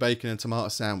 guacamole, bacon, and tomato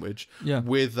sandwich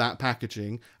with that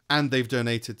packaging, and they've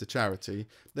donated to charity.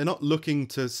 They're not looking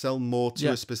to sell more to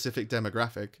a specific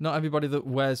demographic. Not everybody that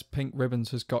wears pink ribbons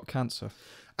has got cancer.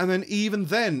 And then even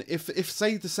then, if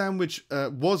say the sandwich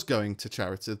was going to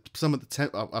charity,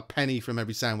 a penny from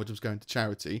every sandwich was going to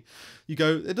charity, you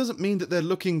go, it doesn't mean that they're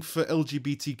looking for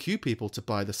LGBTQ people to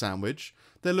buy the sandwich.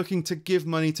 They're looking to give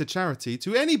money to charity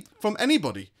from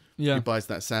anybody who buys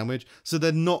that sandwich. So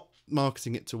they're not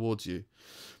marketing it towards you.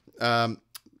 In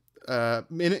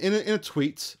a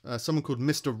tweet, someone called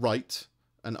Mr. Wright,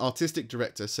 an artistic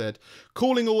director, said,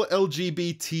 calling all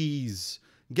LGBTs,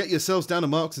 get yourselves down to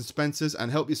Marks and Spencer's and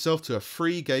help yourself to a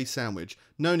free gay sandwich.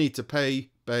 No need to pay,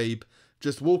 babe.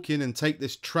 Just walk in and take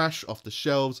this trash off the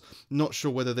shelves. Not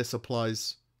sure whether this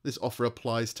offer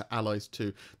applies to allies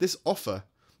too. This offer,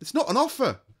 it's not an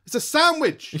offer. It's a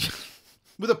sandwich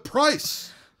with a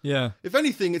price. Yeah. If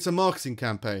anything, it's a marketing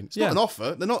campaign. It's not an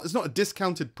offer. It's not a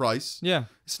discounted price. Yeah.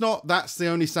 It's not that's the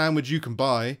only sandwich you can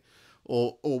buy.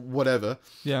 Or whatever.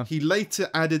 Yeah. He later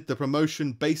added the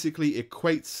promotion basically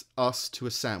equates us to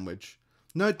a sandwich.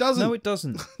 No, it doesn't. No, it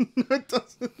doesn't.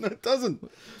 No, it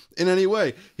doesn't. In any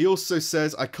way. He also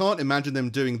says, I can't imagine them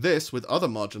doing this with other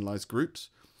marginalized groups.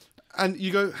 And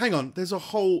you go, hang on, there's a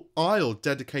whole aisle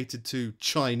dedicated to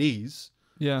Chinese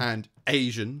and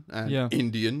Asian and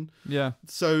Indian. Yeah.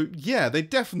 So, yeah, they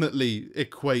definitely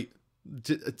equate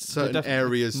certain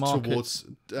areas towards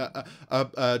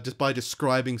just by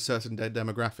describing certain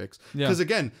demographics, because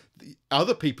again,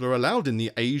 other people are allowed in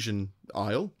the Asian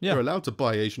aisle. They're allowed to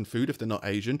buy Asian food if they're not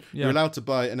Asian. You're allowed to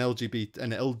buy an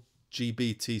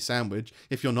LGBT sandwich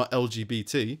if you're not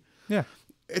LGBT.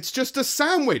 It's just a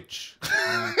sandwich.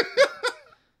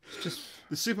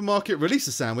 The supermarket released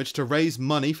a sandwich to raise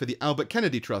money for the Albert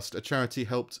Kennedy Trust, a charity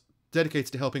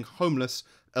dedicated to helping homeless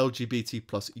LGBT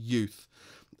plus youth.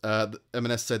 The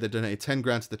M&S said they donated 10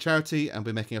 grand to the charity and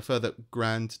we're making a further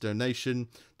grand donation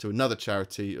to another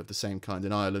charity of the same kind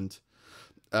in Ireland.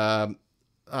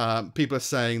 people are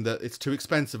saying that it's too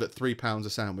expensive at £3 a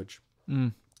sandwich.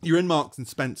 Mm. You're in Marks and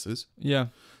Spencer's. Yeah.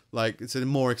 Like, it's a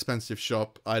more expensive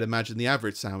shop. I'd imagine the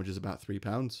average sandwich is about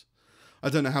 £3. I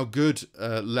don't know how good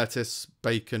lettuce,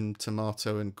 bacon,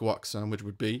 tomato, and guac sandwich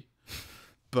would be.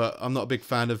 But I'm not a big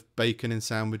fan of bacon in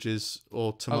sandwiches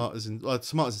or tomatoes.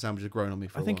 Tomatoes in sandwiches have grown on me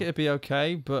for a while. I think it'd be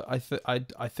okay, but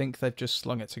I think they've just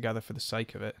slung it together for the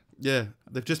sake of it. Yeah,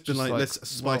 they've just been like, let's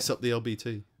spice up the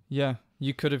LBT. Yeah,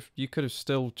 you could have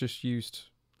still just used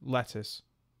lettuce.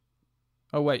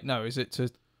 Oh wait, no, is it to?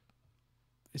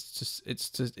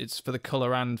 It's for the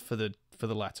color and for the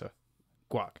letter,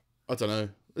 guac. I don't know.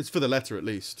 It's for the letter at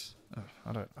least. Oh,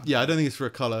 I don't think it's for a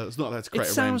color. It's not like to create a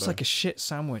rainbow. It sounds like a shit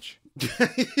sandwich.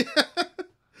 But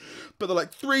they're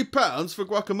like £3 for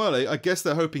guacamole. I guess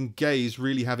they're hoping gays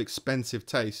really have expensive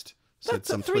taste. Said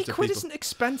some £3 Twitter people. isn't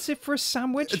expensive for a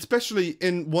sandwich. Especially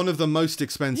in one of the most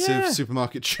expensive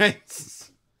supermarket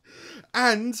chains.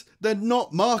 And they're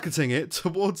not marketing it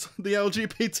towards the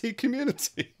LGBT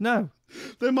community. No.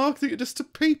 They're marketing it just to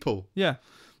people. Yeah.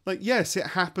 Like, yes, it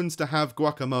happens to have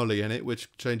guacamole in it,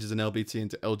 which changes an LBT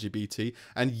into LGBT.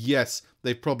 And yes,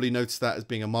 they've probably noticed that as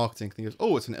being a marketing thing.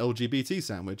 Oh, it's an LGBT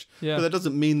sandwich. Yeah. But that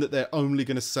doesn't mean that they're only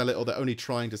going to sell it, or they're only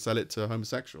trying to sell it to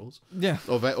homosexuals. Yeah.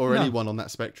 Or anyone on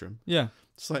that spectrum. Yeah.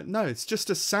 It's like, no, it's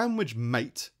just a sandwich,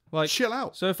 mate. Like, chill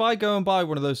out. So if I go and buy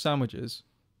one of those sandwiches,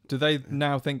 do they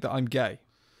now think that I'm gay?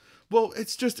 Well,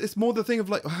 it's more the thing of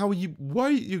like, why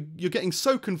are you're getting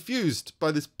so confused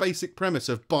by this basic premise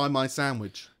of buy my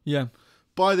sandwich. Yeah.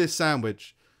 Buy this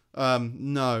sandwich.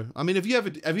 No. I mean, have you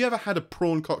ever had a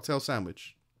prawn cocktail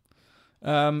sandwich?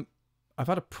 I've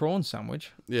had a prawn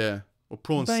sandwich. Yeah. Or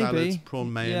prawn salads,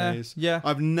 prawn mayonnaise. Yeah.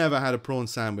 I've never had a prawn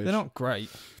sandwich. They're not great.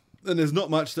 And there's not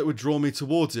much that would draw me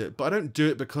towards it, but I don't do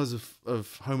it because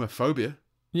of homophobia.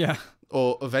 Yeah.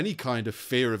 Or of any kind of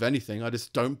fear of anything. I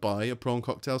just don't buy a prawn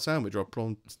cocktail sandwich or a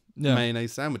prawn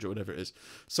mayonnaise sandwich or whatever it is.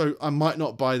 So I might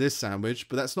not buy this sandwich,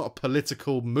 but that's not a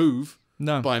political move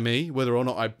by me, whether or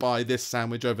not I buy this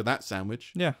sandwich over that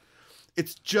sandwich. Yeah.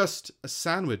 It's just a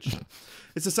sandwich.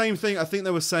 It's the same thing. I think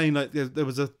they were saying, like, there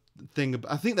was a thing.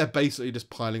 I think they're basically just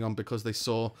piling on because they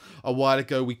saw a while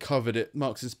ago, we covered it.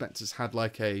 Marks and Spencer's had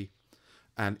like an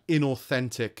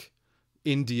inauthentic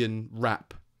Indian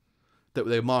wrap that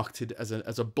they marketed as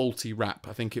a balti wrap,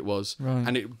 I think it was. Right.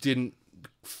 And it didn't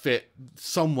fit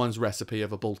someone's recipe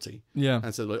of a balti. Yeah.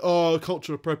 And so like, oh,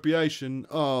 cultural appropriation,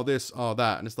 oh, this, oh,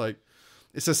 that. And it's like,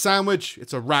 it's a sandwich,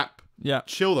 it's a wrap. Yeah.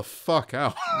 Chill the fuck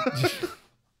out.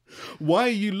 Why are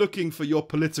you looking for your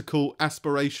political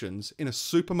aspirations in a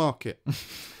supermarket?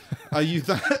 Are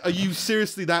you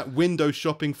seriously that window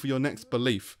shopping for your next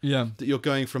belief? Yeah. That you're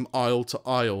going from aisle to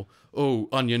aisle. Oh,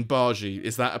 onion bhaji.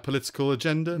 Is that a political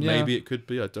agenda? Yeah. Maybe it could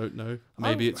be. I don't know.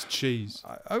 Maybe it's cheese.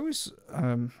 I was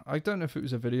I don't know if it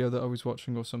was a video that I was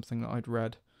watching or something that I'd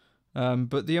read.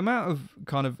 But the amount of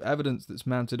kind of evidence that's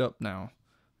mounted up now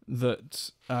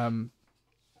that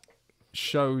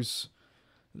shows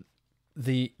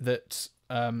that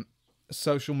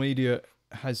social media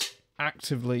has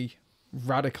actively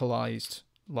radicalized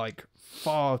like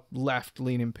far left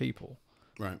leaning people,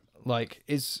 right? Like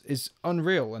is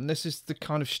unreal, and this is the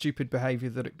kind of stupid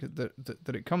behavior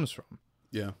that it comes from.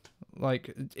 Yeah,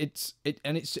 like it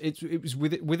was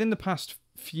within the past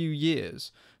few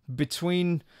years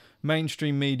between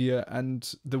mainstream media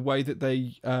and the way that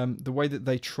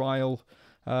they trial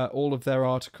all of their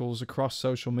articles across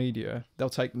social media.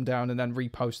 They'll take them down and then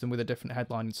repost them with a different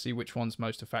headline and see which one's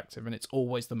most effective, and it's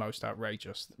always the most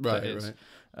outrageous. Right.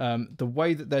 The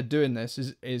way that they're doing this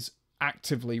is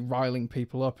actively riling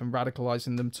people up and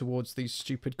radicalizing them towards these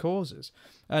stupid causes,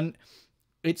 and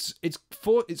it's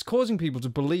causing people to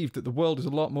believe that the world is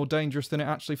a lot more dangerous than it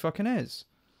actually fucking is.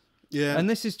 Yeah. And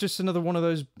this is just another one of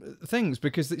those things,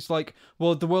 because it's like,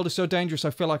 well, the world is so dangerous, I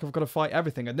feel like I've got to fight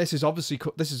everything, and this is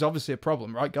obviously a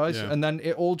problem, right, guys? Yeah. And then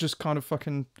it all just kind of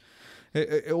fucking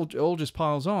it all just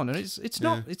piles on, and it's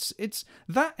not it's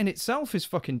that in itself is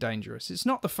fucking dangerous. It's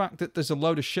not the fact that there's a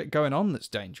load of shit going on that's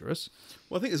dangerous.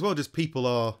 Well, I think as well, just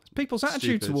people's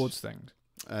attitude towards things.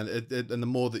 And the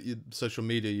more that social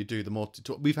media you do, the more to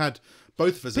talk.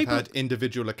 Both of us have had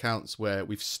individual accounts where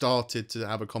we've started to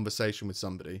have a conversation with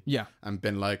somebody, and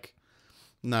been like,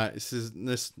 no,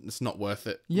 it's not worth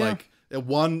it. Yeah. Like,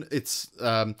 one, it's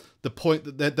the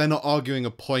point that they're not arguing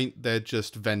a point, they're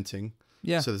just venting.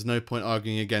 Yeah. So there's no point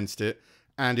arguing against it.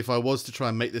 And if I was to try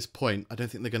and make this point, I don't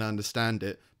think they're going to understand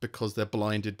it because they're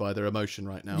blinded by their emotion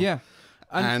right now. Yeah.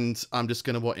 And I'm just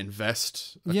going to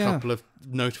invest a couple of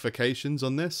notifications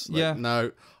on this.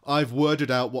 No, I've worded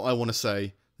out what I want to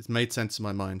say. It's made sense in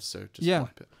my mind, so just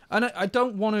wipe it. And I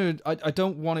don't want to. I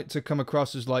don't want it to come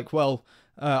across as like, well,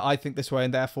 I think this way,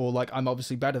 and therefore, like, I'm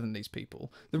obviously better than these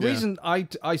people. The reason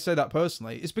I say that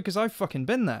personally is because I've fucking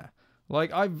been there.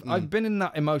 Like, I've been in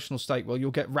that emotional state where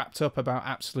you'll get wrapped up about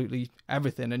absolutely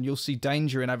everything, and you'll see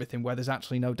danger in everything where there's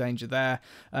actually no danger there,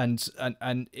 and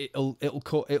it'll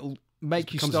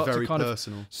make you start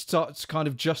to kind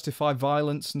of justify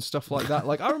violence and stuff like that.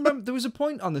 Like, I remember there was a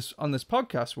point on this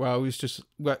podcast where I was just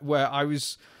where I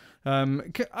was.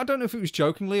 I don't know if it was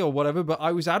jokingly or whatever, but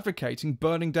I was advocating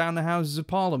burning down the Houses of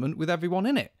Parliament with everyone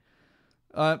in it.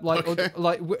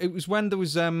 It was when there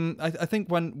was I think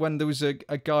when there was a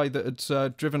guy that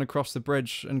had driven across the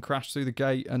bridge and crashed through the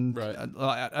gate, and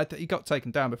he got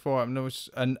taken down before him.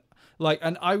 And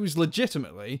I was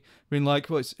legitimately being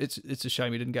like, well, it's a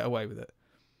shame he didn't get away with it,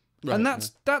 and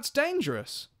that's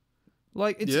dangerous.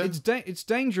 Like, it's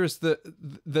dangerous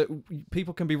that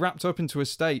people can be wrapped up into a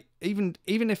state, even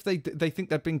if they think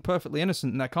they're being perfectly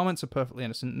innocent and their comments are perfectly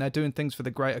innocent and they're doing things for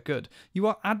the greater good. You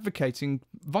are advocating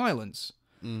violence,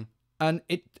 and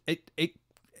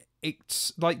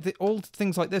it's like all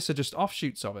things like this are just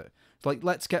offshoots of it. Like,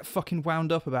 let's get fucking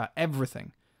wound up about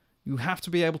everything. You have to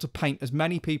be able to paint as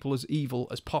many people as evil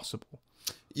as possible.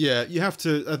 Yeah, you have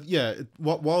to.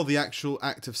 While the actual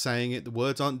act of saying it, the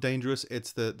words aren't dangerous.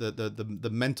 It's the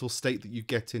mental state that you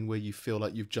get in where you feel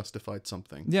like you've justified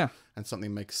something. Yeah, and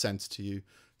something makes sense to you,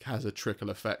 has a trickle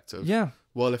effect of. Yeah.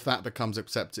 Well, if that becomes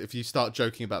accepted, if you start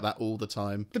joking about that all the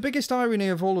time. The biggest irony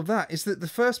of all of that is that the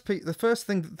first thing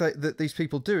that these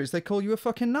people do is they call you a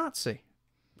fucking Nazi.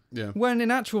 Yeah. When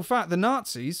in actual fact, the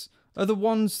Nazis are the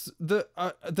ones that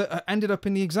ended up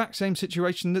in the exact same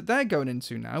situation that they're going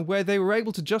into now, where they were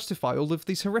able to justify all of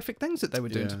these horrific things that they were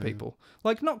doing to people.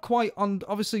 Like, not quite on,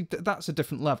 obviously that's a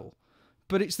different level,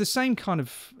 but it's the same kind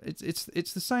of, it's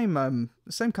the same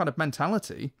kind of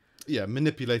mentality. Yeah,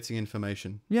 manipulating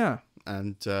information. Yeah.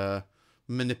 And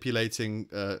manipulating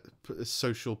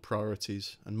social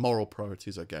priorities and moral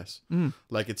priorities, I guess.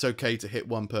 Like, it's okay to hit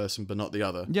one person but not the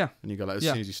other. Yeah. And you go like, as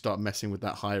soon as you start messing with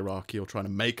that hierarchy or trying to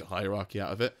make a hierarchy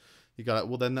out of it, you go like,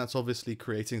 well, then that's obviously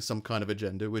creating some kind of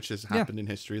agenda, which has happened in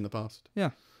history in the past. Yeah.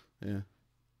 Yeah.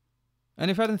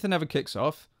 And if anything ever kicks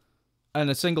off and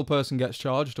a single person gets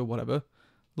charged or whatever,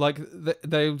 like,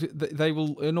 they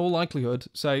will in all likelihood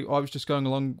say, oh, I was just going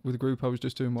along with the group, I was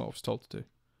just doing what I was told to do.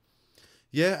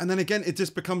 Yeah, and then again, it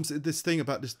just becomes this thing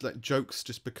about just like jokes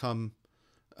just become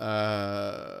you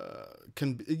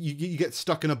get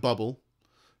stuck in a bubble,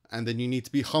 and then you need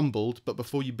to be humbled. But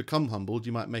before you become humbled,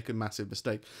 you might make a massive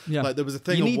mistake. Yeah, like there was a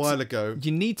thing a while ago.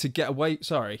 You need to get away.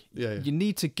 Sorry. Yeah. You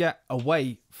need to get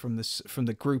away from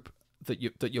the group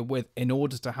that you're with in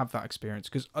order to have that experience,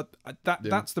 because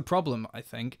that's the problem. I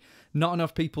think not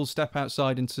enough people step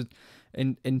outside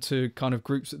into kind of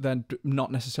groups that they're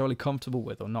not necessarily comfortable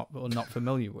with or not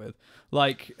familiar with,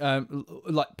 like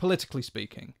politically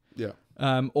speaking. Yeah.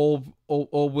 Or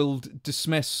will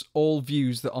dismiss all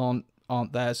views that aren't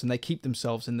theirs, and they keep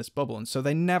themselves in this bubble, and so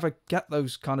they never get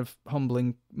those kind of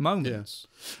humbling moments.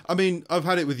 Yeah. I mean, I've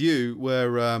had it with you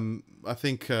where I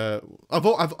think I've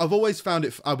always found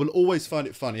it. I will always find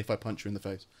it funny if I punch you in the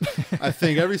face. I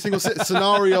think every single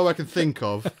scenario I can think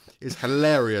of is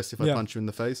hilarious if I punch you in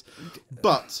the face.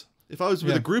 But if I was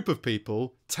with a group of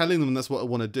people telling them that's what I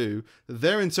want to do,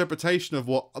 their interpretation of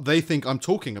what they think I'm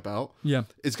talking about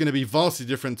is going to be vastly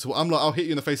different to what I'm like. I'll hit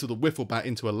you in the face with a wiffle bat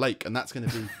into a lake, and that's going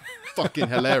to be fucking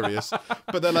hilarious.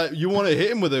 But they're like, you want to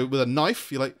hit him with a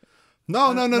knife? You're like,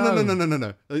 no.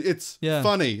 It's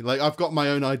funny. Like, I've got my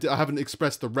own idea. I haven't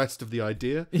expressed the rest of the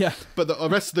idea. Yeah. But the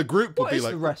rest of the group will be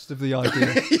like, the rest of the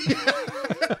idea?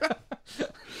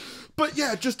 But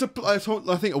yeah, I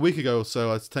think a week ago or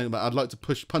so, I was telling about I'd like to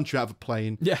punch you out of a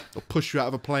plane. Yeah. Or push you out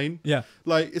of a plane. Yeah.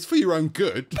 Like, it's for your own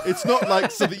good. It's not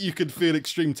like so that you could feel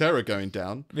extreme terror going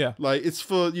down. Yeah. Like, it's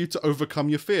for you to overcome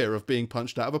your fear of being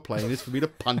punched out of a plane. It's for me to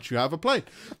punch you out of a plane.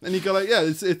 And you go like, yeah,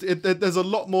 there's a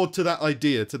lot more to that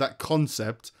idea, to that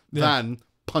concept than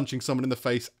punching someone in the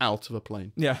face out of a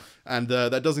plane. Yeah. And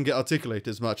that doesn't get articulated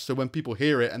as much. So when people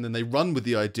hear it and then they run with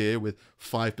the idea with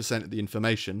 5% of the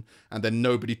information, and then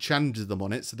nobody challenges them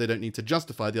on it, so they don't need to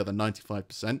justify the other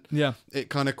 95%, it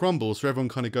kind of crumbles. So everyone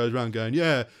kind of goes around going,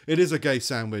 yeah, it is a gay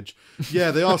sandwich.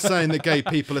 Yeah, they are saying that gay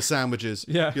people are sandwiches.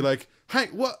 Yeah. You're like, hey,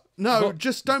 what? No,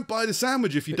 just don't buy the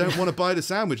sandwich if you don't want to buy the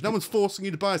sandwich. No one's forcing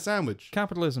you to buy a sandwich.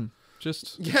 Capitalism.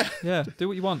 Just do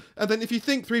what you want. And then if you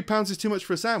think £3 is too much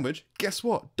for a sandwich, guess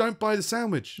what? Don't buy the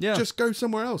sandwich. Yeah. Just go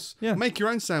somewhere else. Yeah. Make your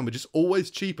own sandwich. It's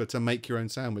always cheaper to make your own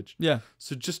sandwich. Yeah.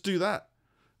 So just do that.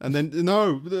 And then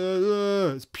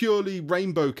it's purely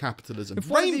rainbow capitalism.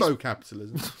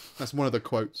 Capitalism. That's one of the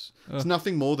quotes. It's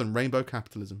nothing more than rainbow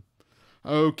capitalism.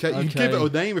 Okay, you can give it a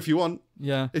name if you want.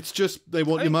 Yeah. It's just they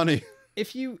want your money.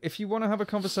 if you want to have a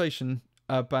conversation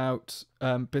about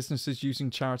businesses using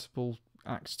charitable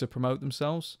acts to promote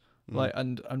themselves, like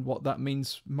and what that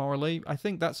means morally, I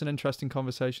think that's an interesting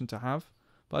conversation to have.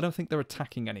 But I don't think they're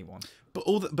attacking anyone. But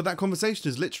but that conversation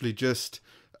is literally just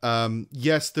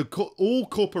yes, all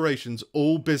corporations,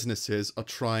 all businesses are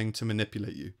trying to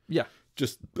manipulate you. Yeah.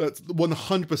 Just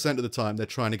 100% of the time, they're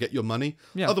trying to get your money.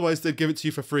 Yeah. Otherwise, they'd give it to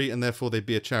you for free, and therefore they'd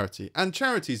be a charity. And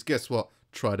charities, guess what?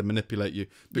 Try to manipulate you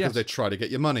because they try to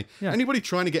get your money. Yeah. Anybody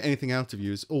trying to get anything out of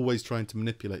you is always trying to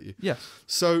manipulate you. Yes.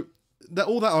 So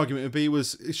all that argument would be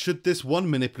was, should this one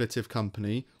manipulative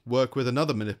company work with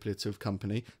another manipulative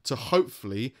company to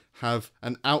hopefully have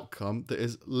an outcome that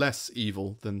is less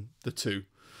evil than the two?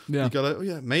 Yeah. You go, oh,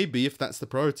 yeah, maybe if that's the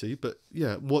priority, but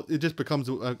yeah, it just becomes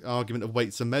an argument of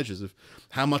weights and measures of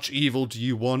how much evil do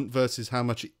you want versus how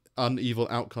much unevil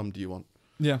outcome do you want.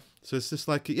 Yeah. So it's just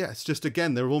like, yeah, it's just,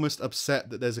 again, they're almost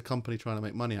upset that there's a company trying to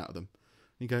make money out of them.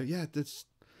 You go, yeah, that's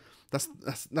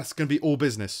going to be all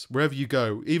business wherever you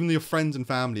go. Even your friends and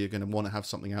family are going to want to have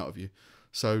something out of you.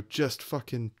 So just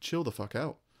fucking chill the fuck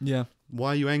out. Yeah. Why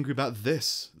are you angry about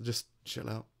this? Just chill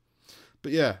out.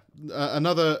 But yeah,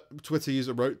 another Twitter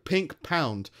user wrote, Pink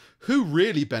Pound, who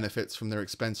really benefits from their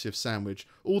expensive sandwich?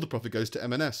 All the profit goes to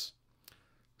M&S.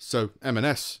 So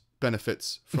M&S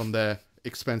benefits from their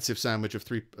expensive sandwich of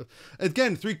 £3.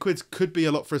 Again, £3 could be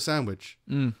a lot for a sandwich.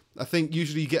 I think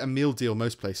usually you get a meal deal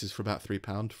most places for about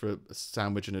 £3 for a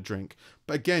sandwich and a drink.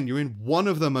 But again, you're in one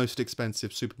of the most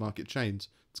expensive supermarket chains.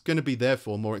 It's going to be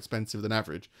therefore more expensive than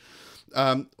average.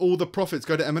 All the profits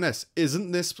go to M&S.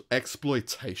 Isn't this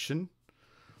exploitation?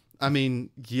 I mean,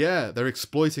 yeah, they're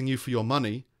exploiting you for your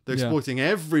money. They're exploiting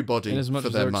everybody for their money. In as much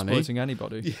as they're exploiting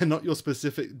anybody. Yeah, not your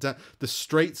specific... The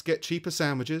straights get cheaper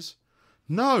sandwiches.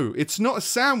 No, it's not a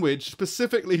sandwich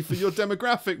specifically for your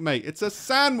demographic, mate. It's a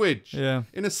sandwich in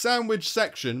a sandwich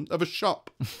section of a shop.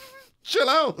 Chill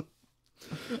out.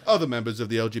 Other members of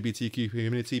the LGBTQ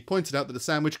community pointed out that the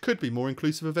sandwich could be more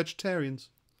inclusive of vegetarians.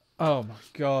 Oh, my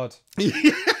God.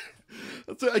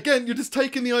 So again, you're just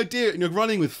taking the idea and you're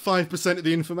running with 5% of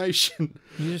the information.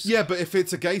 Yeah, but if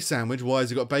it's a gay sandwich, why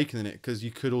has it got bacon in it? Because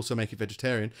you could also make it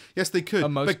vegetarian. Yes, they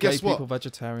could. But guess what?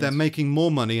 Vegetarians. They're making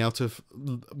more money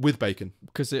with bacon.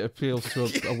 Because it appeals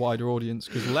to a wider audience.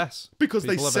 Because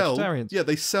they sell. Vegetarians. Yeah,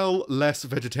 they sell less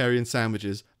vegetarian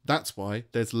sandwiches. That's why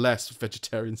there's less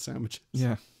vegetarian sandwiches.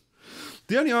 Yeah.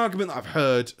 The only argument I've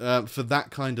heard for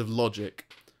that kind of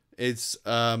logic is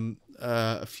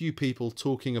a few people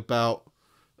talking about.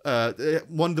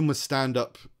 One of them was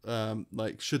stand-up,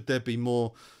 like, should there be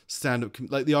more stand-up,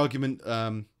 like the argument,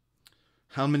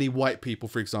 how many white people,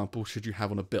 for example, should you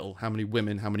have on a bill? How many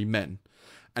women, how many men?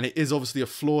 And it is obviously a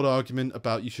flawed argument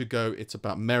about it's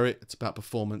about merit, it's about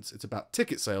performance, it's about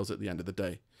ticket sales at the end of the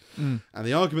day. And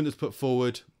the argument that's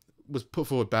was put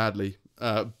forward badly,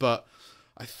 but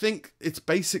I think it's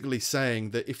basically saying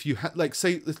that if you had, like,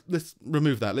 say, let's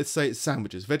remove that. Let's say it's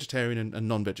sandwiches, vegetarian and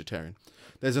non-vegetarian.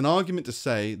 There's an argument to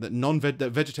say that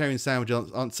that vegetarian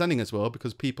sandwiches aren't selling as well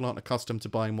because people aren't accustomed to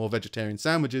buying more vegetarian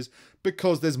sandwiches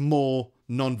because there's more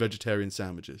non-vegetarian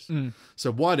sandwiches.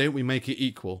 So why don't we make it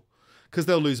equal? Because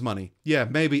they'll lose money. Yeah,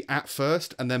 maybe at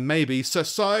first, and then maybe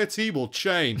society will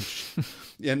change.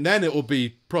 And then it will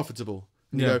be profitable.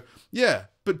 And you go, yeah,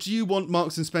 but do you want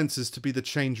Marks and Spencer's to be the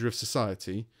changer of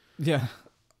society? Yeah.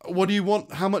 What do you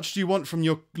want? How much do you want from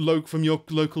your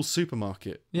local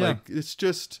supermarket? Yeah. Like, it's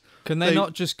just... Can they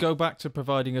not just go back to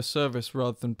providing a service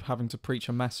rather than having to preach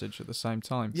a message at the same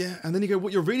time? Yeah, and then you go,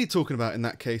 what you're really talking about in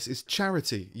that case is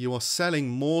charity. You are selling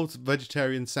more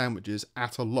vegetarian sandwiches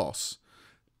at a loss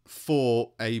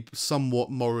for a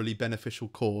somewhat morally beneficial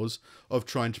cause of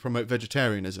trying to promote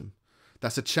vegetarianism.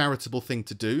 That's a charitable thing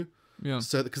to do. Yeah.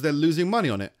 So because they're losing money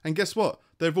on it. And guess what?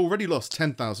 They've already lost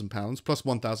 £10,000 plus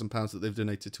 £1,000 that they've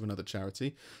donated to another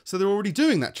charity. So they're already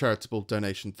doing that charitable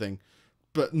donation thing,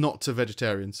 but not to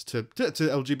vegetarians, to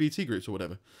LGBT groups or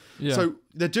whatever. Yeah. So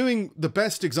they're doing the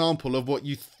best example of what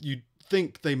you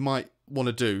think they might want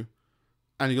to do,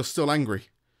 and you're still angry.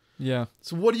 Yeah.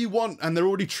 So what do you want? And they're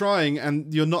already trying,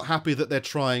 and you're not happy that they're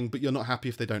trying, but you're not happy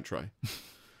if they don't try.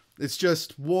 It's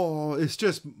just, whoa, it's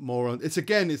just moron. It's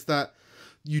that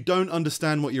you don't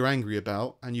understand what you're angry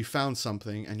about, and you found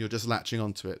something, and you're just latching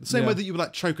onto it. The same way that you would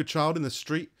like choke a child in the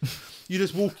street. You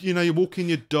just walk, you're walking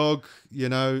your dog,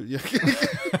 it's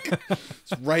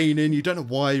raining, you don't know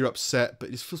why you're upset, but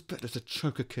it just feels better to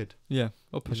choke a kid. Yeah,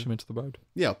 or push him into the road.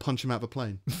 Yeah, or punch him out of a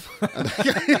plane. And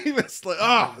it's like,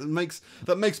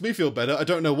 that makes me feel better. I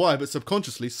don't know why, but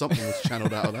subconsciously something was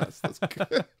channeled out of that. So that's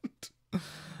good.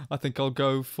 I think I'll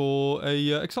go for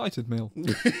a excited meal.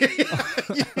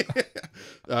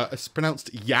 It's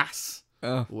pronounced yas.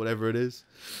 or whatever it is.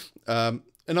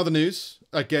 In other news,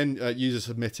 again, user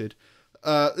submitted.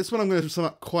 This one I'm going to sum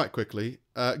up quite quickly.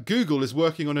 Google is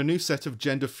working on a new set of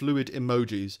gender fluid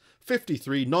emojis,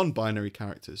 53 non-binary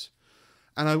characters.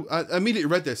 And I immediately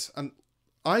read this, and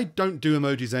I don't do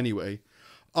emojis anyway.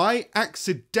 I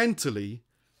accidentally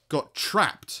got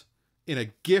trapped in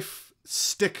a GIF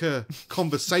sticker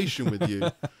conversation with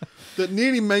you that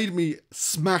nearly made me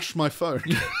smash my phone.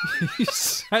 You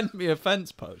sent me a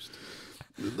fence post.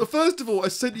 First of all, I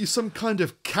sent you some kind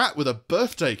of cat with a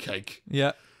birthday cake.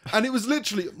 Yeah. And it was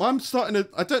literally, I'm starting to,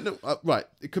 I don't know, right,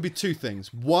 it could be two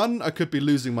things. One, I could be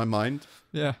losing my mind.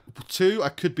 Yeah. Two, I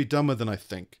could be dumber than I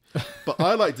think. But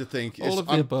I like to think All of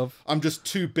the above. I'm just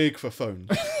too big for phones.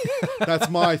 That's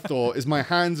my thought, is my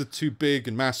hands are too big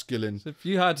and masculine. So if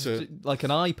you had like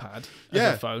an iPad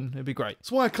as a phone, it'd be great. That's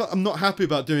why I'm not happy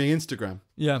about doing Instagram.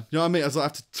 Yeah. You know what I mean? I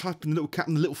have to type in the little cat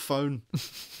in the little phone.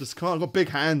 Just can't. I've got big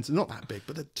hands. Not that big,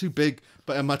 but they're too big.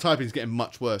 But my typing's getting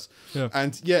much worse. Yeah.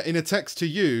 And yeah, in a text to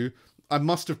you, I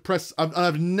must have pressed...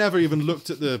 I've never even looked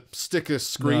at the sticker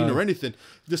screen or anything.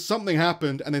 Just something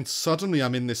happened, and then suddenly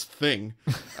I'm in this thing.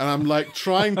 And I'm like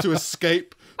trying to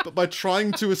escape. But by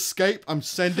trying to escape, I'm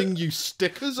sending you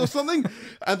stickers or something.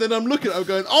 And then I'm looking at it, I'm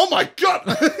going, oh my God!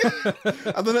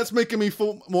 And then that's making me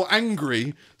feel more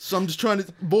angry. So I'm just trying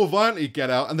to more violently get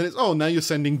out. And then it's, oh, now you're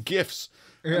sending GIFs.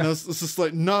 Yeah. And it's just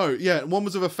like, no. Yeah, one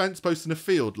was of a fence post in a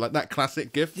field, like that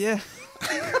classic GIF. Yeah.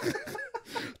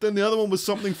 Then the other one was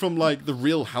something from like the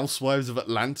Real Housewives of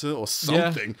Atlanta or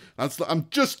something. Yeah. Like, I'm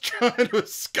just trying to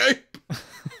escape.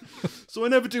 So I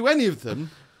never do any of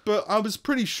them. But I was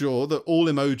pretty sure that all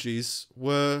emojis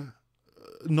were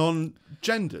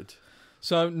non-gendered.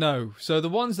 So no. So the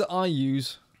ones that I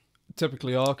use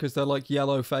typically are because they're like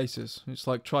yellow faces. It's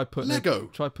like try putting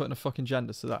a fucking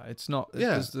gender to that. It's not.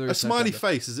 Yeah. A smiley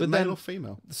face. Is it male or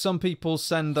female? Some people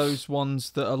send those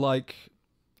ones that are like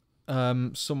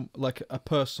some like a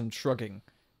person shrugging,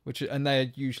 and they're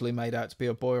usually made out to be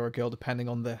a boy or a girl depending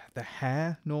on the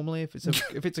hair. Normally, if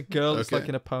it's a girl, it's like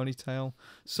in a ponytail.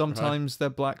 Sometimes they're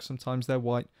black, sometimes they're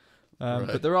white.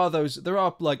 But there are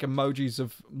like emojis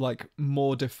of like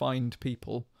more defined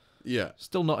people. Yeah,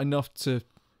 still not enough to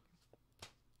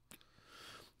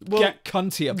get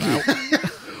cunty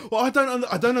about. Well, I don't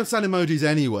understand emojis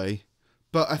anyway,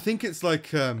 but I think it's like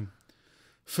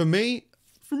for me.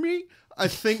 I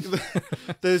think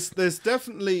that there's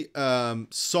definitely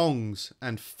songs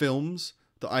and films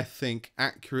that I think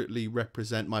accurately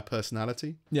represent my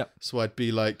personality. Yeah. So I'd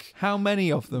be like... How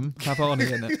many of them have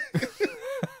Arnie in it?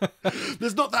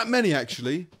 There's not that many,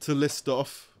 actually, to list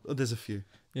off. Oh, there's a few.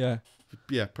 Yeah.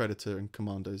 Yeah, Predator and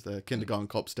Commando's there. Kindergarten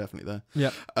Cop's definitely there.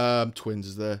 Yeah. Twins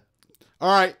is there.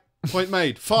 All right. Point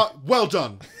made. Well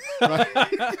done.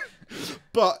 Right?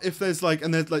 But if there's like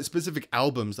specific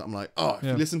albums that I'm like, oh, if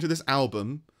you listen to this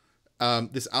album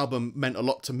meant a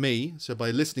lot to me. So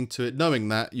by listening to it, knowing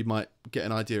that, you might get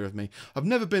an idea of me. I've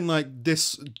never been like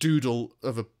this doodle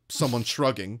of someone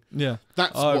shrugging. Yeah.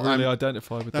 That's I what really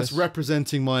identify with. That's this.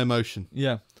 representing my emotion.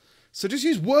 Yeah. So just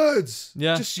use words.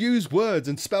 Yeah. Just use words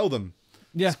and spell them.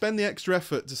 Yeah. Spend the extra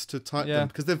effort just to type them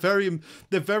because they're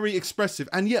very expressive.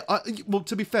 And yeah, well,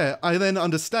 to be fair, I then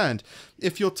understand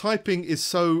if your typing is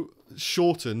so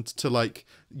shortened to like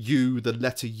the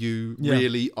letter U,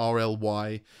 really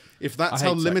RLY. If that's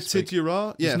how limited you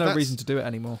are, there's no reason to do it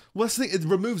anymore. Well, that's the thing, it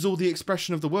removes all the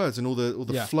expression of the words and all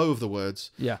the flow of the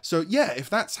words. Yeah. So yeah, if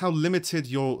that's how limited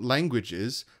your language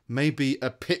is, maybe a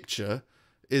picture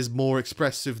is more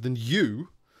expressive than you.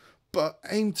 But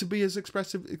aim to be as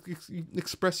expressive,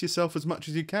 express yourself as much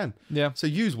as you can. Yeah. So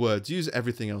use words, use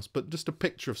everything else, but just a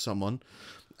picture of someone.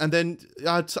 And then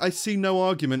I see no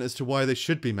argument as to why they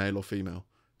should be male or female.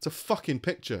 It's a fucking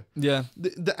picture. Yeah.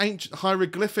 The ancient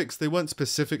hieroglyphics, they weren't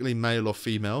specifically male or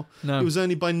female. No. It was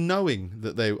only by knowing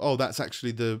that that's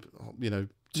actually the,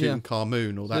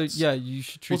 Tutankhamun or that's... So, you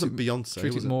should treat wasn't Beyonce,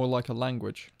 treat it more like a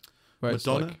language. Where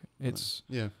Madonna?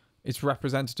 It's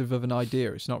representative of an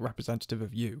idea. It's not representative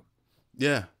of you.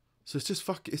 Yeah. So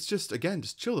it's just again,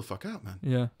 just chill the fuck out, man.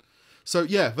 Yeah. So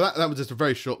yeah, that was just a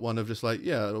very short one of just like,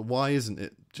 why isn't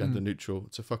it gender neutral?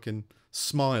 It's a fucking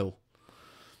smile.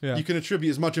 Yeah. You can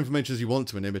attribute as much information as you want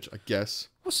to an image, I guess.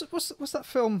 What's that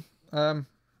film?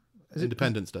 Is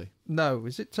Independence Day. No,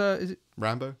 is it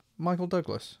Rambo? Michael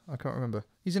Douglas? I can't remember.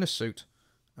 He's in a suit,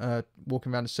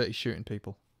 walking around the city shooting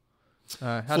people.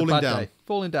 Had Falling a bad Down. Day.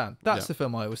 Falling Down. That's the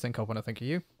film I always think of when I think of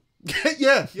you.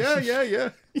 Yeah.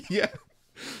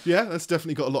 Yeah, that's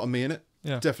definitely got a lot of me in it.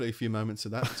 Yeah. Definitely a few moments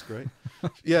of that. That's great.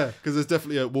 Yeah, because there's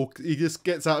definitely a walk. He just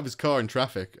gets out of his car in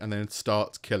traffic and then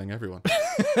starts killing everyone.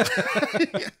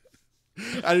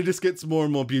 And it just gets more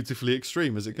and more beautifully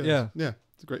extreme as it goes. Yeah. Yeah,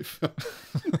 it's a great film.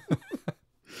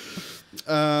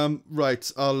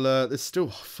 Right, there's still,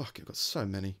 fuck, I've got so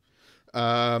many.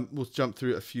 We'll jump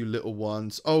through a few little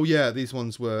ones. Oh yeah, these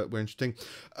ones were interesting.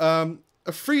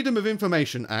 A Freedom of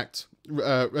Information Act,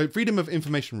 a Freedom of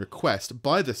Information request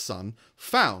by The Sun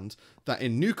found that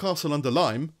in Newcastle under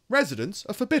Lyme, residents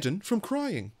are forbidden from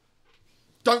crying.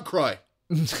 Don't cry.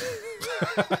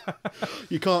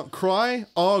 You can't cry,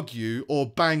 argue, or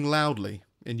bang loudly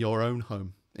in your own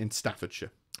home in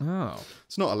Staffordshire. Oh.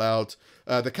 It's not allowed.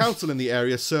 The council in the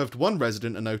area served one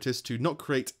resident a notice to not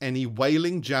create any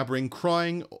wailing, jabbering,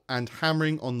 crying, and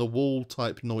hammering on the wall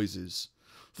type noises,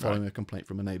 following a complaint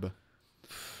from a neighbour.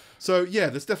 So yeah,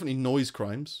 there's definitely noise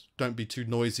crimes. Don't be too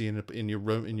noisy in your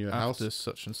room, in your house,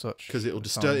 such and such, because it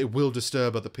will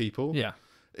disturb other people. Yeah.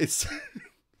 It's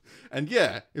and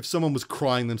yeah, if someone was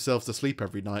crying themselves to sleep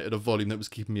every night at a volume that was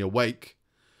keeping me awake,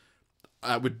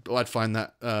 I'd find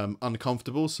that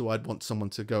uncomfortable. So I'd want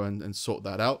someone to go and sort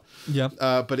that out. Yeah.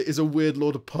 But it is a weird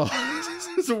law to pass.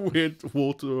 It's a weird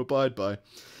law to abide by.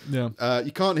 Yeah.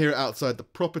 You can't hear it outside the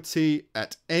property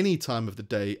at any time of the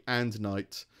day and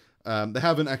night. They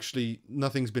haven't actually,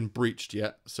 nothing's been breached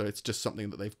yet, so it's just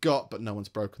something that they've got, but no one's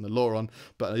broken the law on.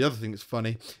 But the other thing that's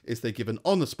funny is they give an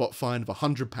on-the-spot fine of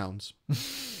 £100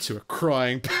 to a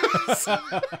crying person.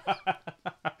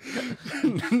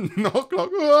 Knock,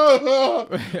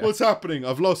 knock. What's happening?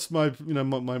 I've lost my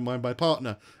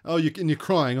partner. Oh, you're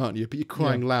crying, aren't you? But you're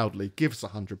crying loudly. Give us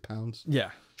 £100. Yeah.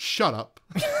 Shut up.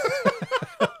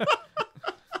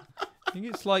 I think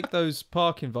it's like those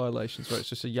parking violations where it's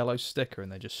just a yellow sticker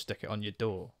and they just stick it on your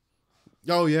door.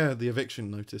 Oh yeah, the eviction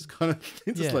notice kind of.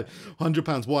 It's just like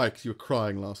 £100. Why? Because you were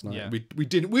crying last night. Yeah. We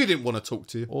didn't want to talk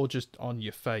to you. Or just on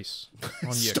your face, on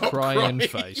your Stop crying crying.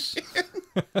 face.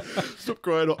 Stop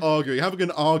crying or arguing. Having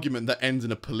an argument that ends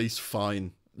in a police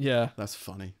fine. Yeah, That's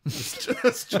funny.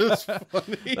 That's just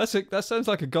funny. that sounds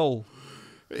like a goal.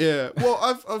 Yeah.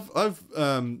 Well, I've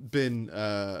been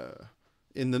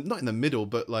not in the middle,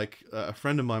 but like a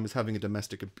friend of mine was having a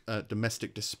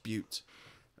domestic dispute,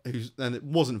 and it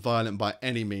wasn't violent by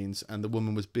any means, and the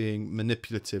woman was being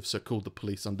manipulative, so called the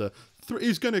police under. He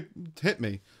was going to hit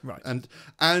me, Right?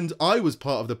 And I was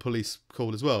part of the police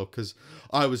call as well because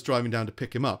I was driving down to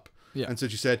pick him up. Yeah. And so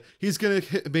she said he's going to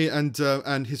hit me,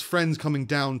 and his friend's coming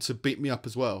down to beat me up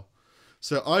as well.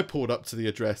 So I pulled up to the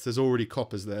address. There's already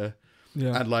coppers there.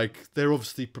 Yeah. And like they're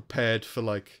obviously prepared for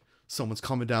like someone's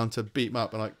coming down to beat them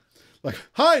up, and like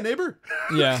hi neighbor.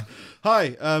 Yeah.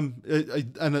 Hi.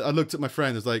 And I looked at my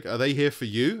friend. I was like, are they here for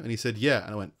you? And he said, yeah.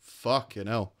 And I went, fucking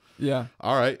hell. Yeah.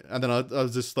 All right. And then I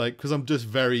was just like, because I'm just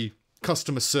very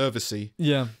customer servicey.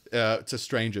 Yeah. To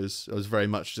strangers, I was very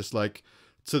much just like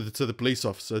to the police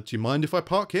officer. Do you mind if I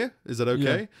park here? Is that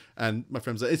okay? Yeah. And my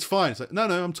friend's like, it's fine. It's like, no,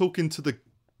 I'm talking to the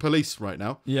police right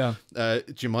now. Yeah.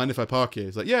 Do you mind if I park here?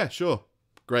 He's like, yeah, sure.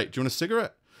 Great. Do you want a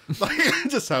cigarette? Like,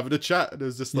 just having a chat. And it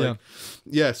was just like,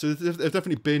 yeah. So there's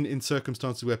definitely been in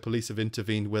circumstances where police have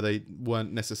intervened where they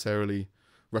weren't necessarily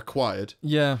required.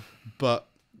 Yeah. But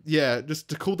yeah, just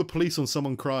to call the police on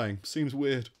someone crying seems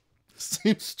weird.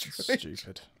 Seems strange.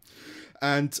 Stupid.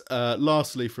 And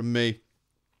lastly from me,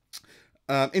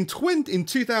 in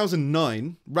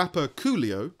 2009, rapper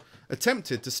Coolio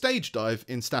attempted to stage dive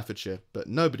in Staffordshire, but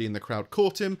nobody in the crowd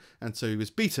caught him, and so he was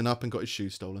beaten up and got his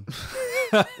shoes stolen.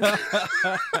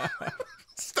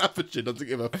 Staffordshire doesn't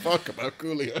give a fuck about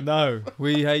Coolio. No,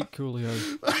 we hate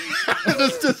Coolio.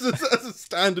 That's just as a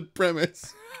standard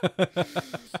premise.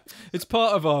 It's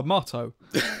part of our motto.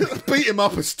 Beat him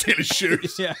up and steal his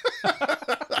shoes. Yeah.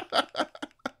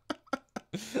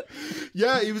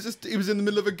 Yeah, he was in the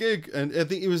middle of a gig, and I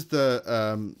think it was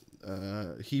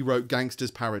he wrote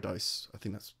Gangster's Paradise. I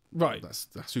think that's Right.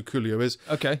 That's who Coolio is.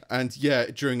 Okay. And yeah,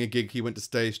 during a gig, he went to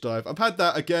stage dive. I've had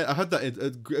that again. I had that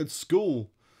at school,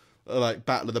 like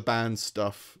Battle of the Bands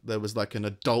stuff. There was like an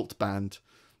adult band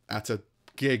at a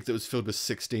gig that was filled with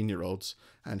 16-year-olds,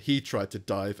 and he tried to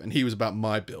dive, and he was about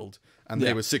my build, and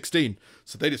they were 16,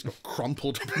 so they just got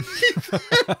crumpled.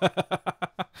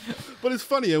 But it's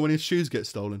funnier when his shoes get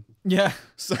stolen. Yeah.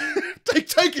 So they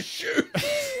take his shoes.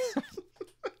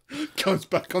 Comes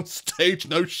back on stage,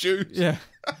 no shoes. Yeah.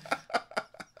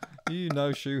 You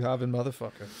know shoe having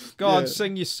motherfucker. Go on,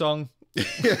 sing your song.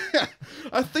 Yeah.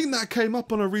 I think that came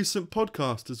up on a recent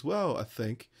podcast as well, I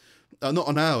think. Not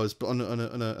on ours, but on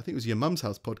a I think it was Your Mum's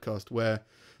House podcast, where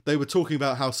they were talking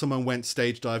about how someone went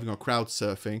stage diving or crowd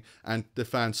surfing, and the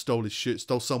fan stole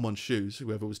someone's shoes,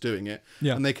 whoever was doing it.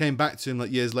 Yeah. And they came back to him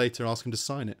like years later, asking him to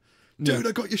sign it. Dude,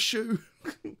 I got your shoe.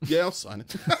 Yeah, I'll sign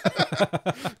it.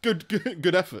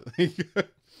 Good effort.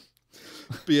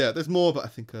 But yeah, there's more, but I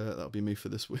think that'll be me for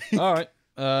this week. All right.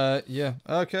 Yeah.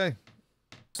 Okay.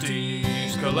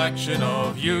 Steve's collection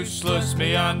of useless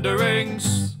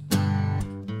meanderings.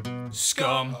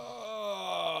 Scum.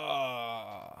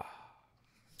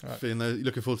 Feeling those,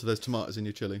 looking forward to those tomatoes in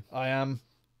your chili. I am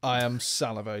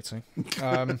salivating.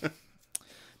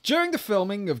 During the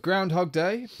filming of Groundhog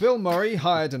Day, Bill Murray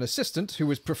hired an assistant who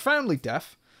was profoundly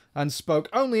deaf and spoke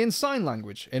only in sign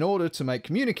language in order to make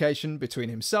communication between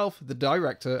himself, the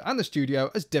director, and the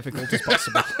studio as difficult as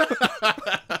possible.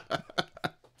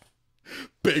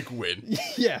 Big win.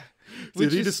 Yeah.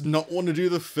 Did he just not want to do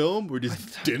the film, or he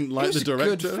just didn't like the director?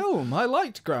 It was a good film. I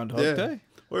liked Groundhog Day.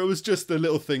 Or it was just a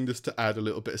little thing just to add a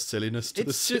little bit of silliness to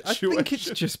the situation. I think it's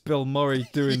just Bill Murray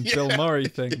doing Bill Murray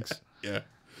things. Yeah.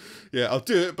 Yeah, I'll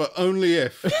do it, but only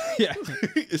if. Yeah.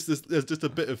 There's just a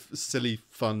bit of silly,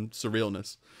 fun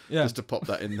surrealness. Yeah. Just to pop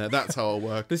that in there. That's how I'll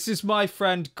work. This is my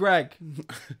friend Greg.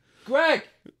 Greg!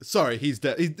 Sorry, he's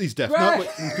deaf. He's deaf. Greg!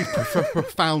 No, he's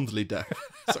profoundly deaf.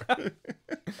 Sorry.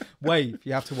 Wave.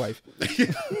 You have to wave.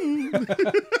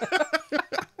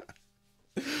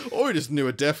 Or he just knew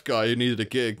a deaf guy who needed a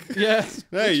gig. Yeah.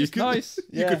 Hey, you could, nice.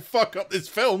 You could fuck up this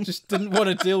film. Just didn't want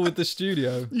to deal with the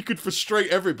studio. You could frustrate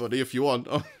everybody if you want.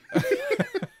 Oh.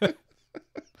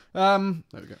 There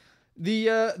we go.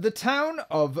 The town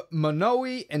of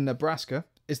Monowi in Nebraska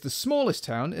is the smallest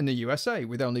town in the USA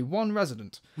with only one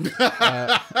resident.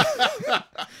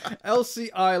 Elsie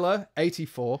Eiler,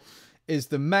 84, is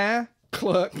the mayor,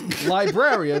 clerk,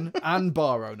 librarian, and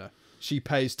bar owner. She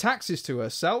pays taxes to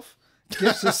herself,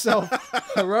 gives herself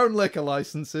her own liquor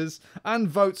licenses, and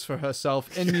votes for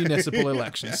herself in municipal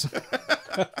elections.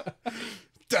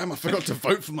 Damn, I forgot to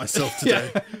vote for myself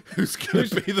today. Yeah. Who's going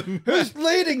to be the mayor? Who's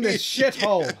leading this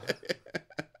shithole?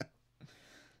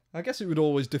 I guess it would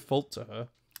always default to her.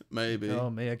 Maybe. Oh,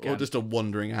 me again. Or just a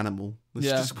wandering animal that's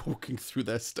Yeah. just walking through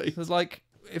their state. It's like,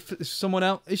 if someone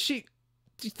else... Do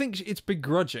you think it's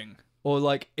begrudging? Or,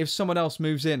 like, if someone else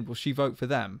moves in, will she vote for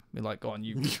them? Be like, go on,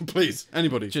 you... Please,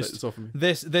 anybody, just it's off of me.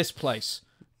 This place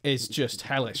is just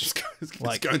hellish. It's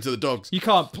Like, going to the dogs. you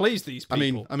can't please these I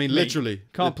people. mean, Me. literally.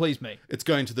 Can't please me. It's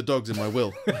going to the dogs in my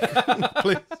will.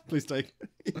 please take.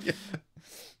 Yeah.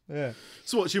 Yeah.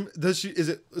 So what? Did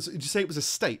you say it was a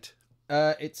state?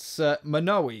 It's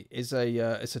Monowi is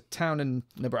it's a town in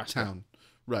Nebraska. Town.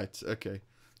 Right. Okay.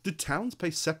 Did towns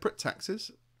pay separate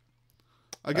taxes?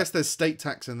 I guess there's state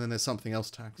tax and then there's something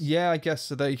else tax. Yeah, I guess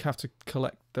so. They have to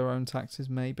collect their own taxes.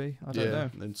 Maybe I don't know.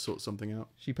 And then sort something out.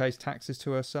 She pays taxes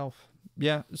to herself.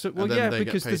 Yeah. So And then they get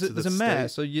because paid there's to a the mayor.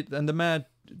 state. And the mayor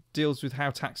deals with how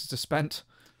taxes are spent.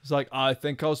 It's like, I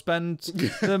think I'll spend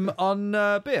them on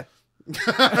beer.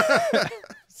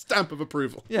 Stamp of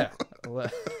approval. Yeah.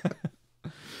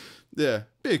 Yeah,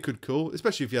 be a good call,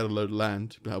 especially if you had a load of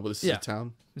land. Well, this is Yeah. a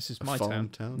town. This is A my farm town.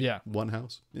 town. Yeah. One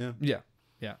house. Yeah. Yeah.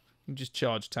 Yeah. You can just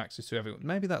charge taxes to everyone.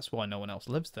 Maybe that's why no one else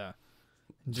lives there.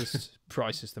 And just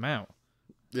prices them out.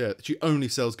 Yeah. She only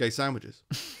sells gay sandwiches.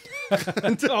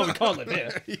 Oh, we can't live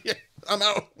here. Yeah, I'm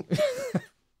out.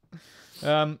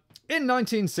 In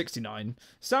 1969,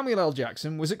 Samuel L.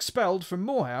 Jackson was expelled from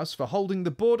Morehouse for holding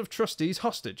the Board of Trustees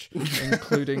hostage,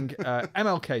 including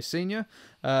MLK Sr.,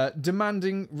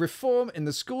 demanding reform in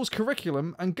the school's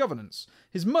curriculum and governance.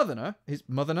 His mother,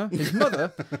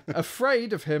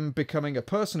 afraid of him becoming a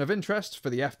person of interest for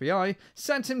the FBI,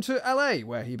 sent him to LA,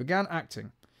 where he began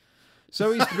acting.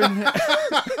 So he's been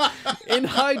in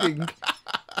hiding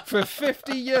for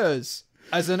 50 years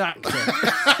as an actor.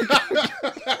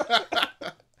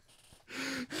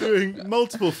 Doing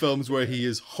multiple films where he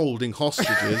is holding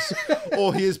hostages,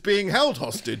 or he is being held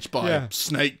hostage by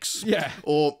snakes,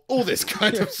 or all this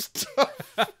kind of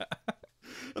stuff.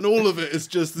 And all of it is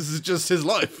this is just his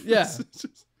life. Yeah.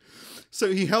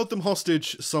 So he held them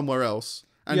hostage somewhere else,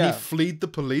 and he fled the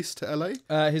police to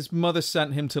LA? His mother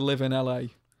sent him to live in LA.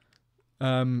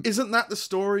 Isn't that the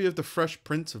story of the Fresh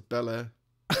Prince of Bel-Air?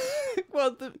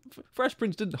 Well, the Fresh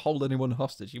Prince didn't hold anyone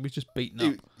hostage. He was just beaten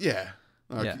up. Yeah.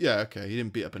 Okay. He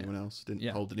didn't beat up anyone else. Didn't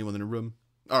hold anyone in a room.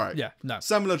 All right. Yeah, no.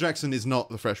 Samuel L. Jackson is not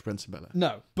the Fresh Prince of Bel-Air.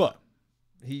 No, but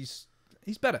he's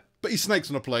better. But he snakes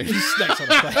on a plane. He snakes on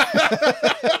a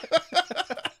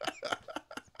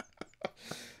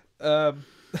plane.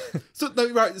 So no,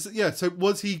 right? So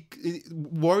was he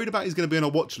worried about he's going to be on a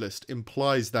watch list?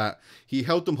 Implies that he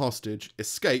held them hostage,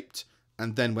 escaped,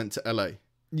 and then went to LA.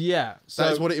 Yeah, so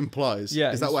that is what it implies.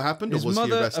 Yeah, is that what happened, or was his he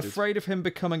mother, arrested? afraid of him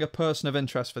becoming a person of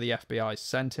interest for the FBI,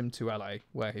 sent him to LA,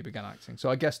 where he began acting. So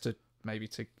I guess to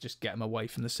just get him away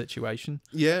from the situation.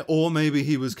 Yeah, or maybe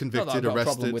he was convicted, Not that I've got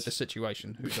arrested. a problem with the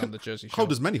situation. Who's on the Jersey Shore?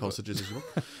 Hold as many hostages as you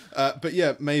want. But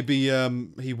yeah, maybe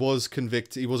he was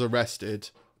convicted. He was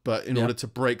arrested, But in order to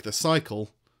break the cycle,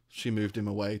 she moved him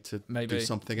away to Maybe do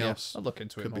something else. I'll look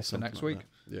into it Could more be for something next like week.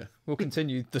 that. Yeah. We'll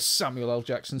continue the Samuel L.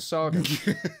 Jackson saga.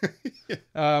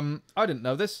 I didn't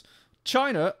know this.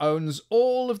 China owns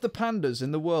all of the pandas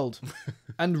in the world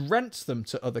and rents them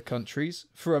to other countries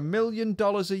for $1 million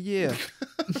a year.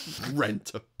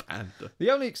 Rent a panda. The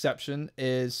only exception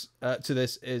is to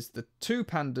this is the 2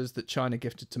 pandas that China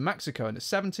gifted to Mexico in the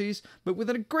 70s, but with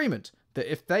an agreement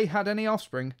that if they had any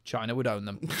offspring, China would own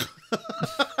them.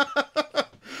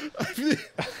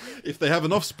 If they have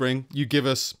an offspring, you give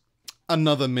us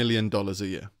another $1 million a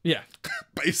year. Yeah.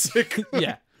 Basic.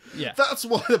 Yeah. Yeah. That's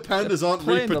why the pandas aren't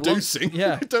playing the reproducing.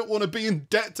 yeah. They don't want to be in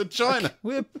debt to China.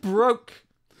 We're broke.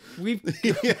 We've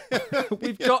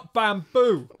got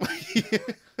bamboo.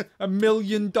 $1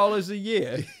 million a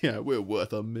year. Yeah, we're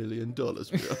worth $1 million.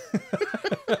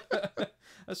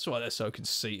 That's why they're so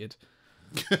conceited.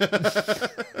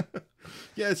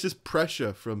 Yeah, it's just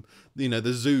pressure from,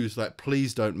 the zoos, like,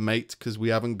 please don't mate because we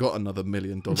haven't got another $1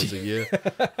 million a year.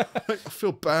 I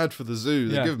feel bad for the zoo.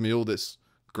 They're giving me all this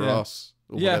grass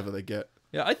or whatever they get.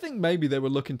 Yeah, I think maybe they were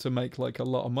looking to make like a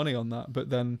lot of money on that, but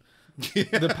then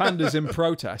the pandas in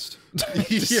protest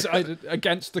decided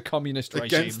against the communist regime.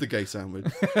 Against the gay sandwich.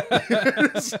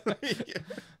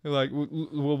 They're like,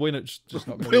 well, we're not just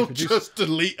not going to We'll reproduce. just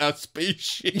delete our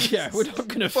species. Yeah, we're not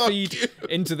going to Fuck feed you.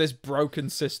 into this broken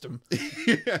system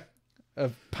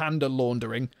of panda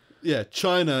laundering. Yeah,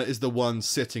 China is the one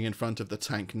sitting in front of the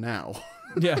tank now.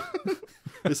 Yeah.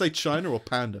 They say China or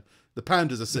panda? The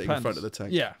pandas are sitting in front of the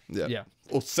tank. Yeah. Yeah.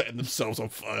 Or setting themselves on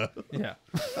fire. Yeah.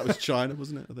 That was China,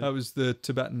 wasn't it? I think. That was the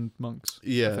Tibetan monks.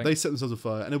 Yeah, they set themselves on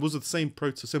fire. And it was the same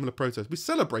similar protest. We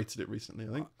celebrated it recently,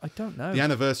 I think. I don't know. The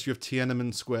anniversary of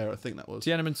Tiananmen Square, I think that was.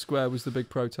 Tiananmen Square was the big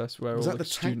protest where Was all that the the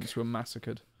students were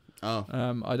massacred. Oh.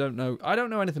 I don't know. I don't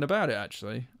know anything about it,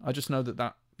 actually. I just know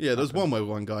that Yeah, there was one where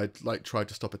one guy tried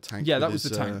to stop a tank. Yeah, with that was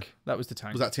his, the tank. That was the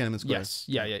tank. Was that Tiananmen Square? Yes.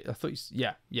 Yeah, yeah. I thought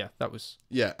yeah, that was...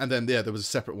 Yeah, and then there was a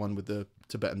separate one with the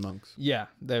Tibetan monks. Yeah,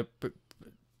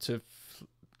 to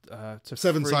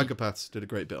Seven free, Psychopaths did a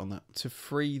great bit on that. to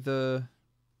free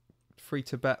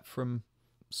Tibet from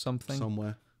something.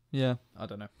 Somewhere. Yeah, I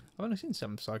don't know. I've only seen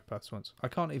Seven Psychopaths once. I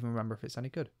can't even remember if it's any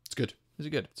good. It's good. Is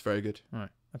it good? It's very good. All right.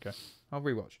 Okay. I'll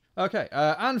rewatch. Okay.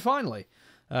 And finally,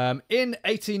 in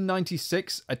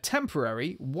 1896, a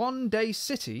temporary one-day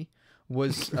city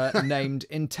was named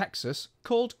in Texas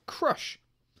called Crush,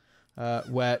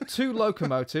 where 2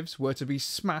 locomotives were to be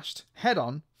smashed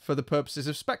head-on for the purposes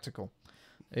of spectacle.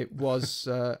 It was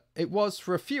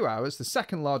for a few hours the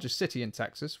second largest city in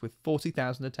Texas with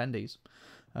 40,000 attendees.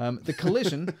 The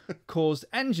collision caused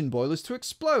engine boilers to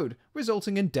explode,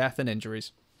 resulting in death and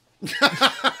injuries.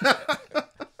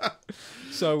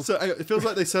 So it feels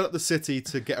like they set up the city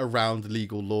to get around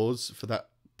legal laws for that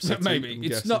city. maybe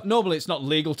it's not normally it's not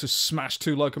legal to smash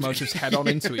 2 locomotives head on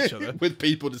into each other with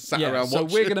people just sat around so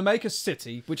watching. we're going to make a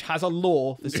city which has a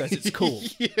law that says it's cool.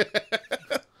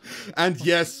 And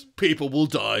yes, people will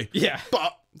die. Yeah.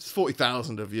 But it's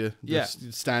 40,000 of you. Yeah.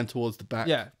 Just stand towards the back.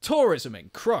 Yeah, tourism in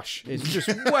Crush is just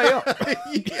way up.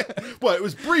 Yeah. Well, it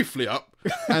was briefly up,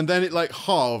 and then it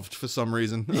halved for some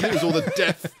reason. I think it was all the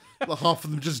death. Half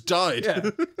of them just died.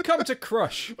 Yeah, come to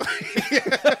Crush.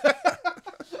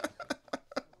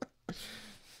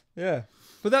 Yeah,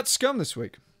 but that's Scum this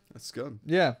week. That's gone.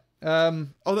 Yeah.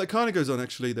 Oh, that kind of goes on,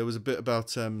 actually. There was a bit about,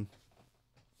 STEM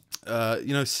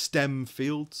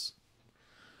fields.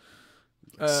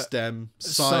 STEM,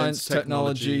 science,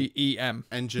 technology, EM,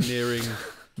 engineering,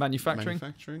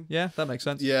 manufacturing. Yeah, that makes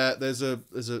sense. Yeah,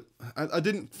 I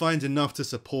didn't find enough to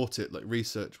support it,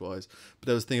 research wise, but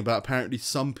there was a thing about apparently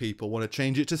some people want to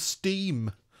change it to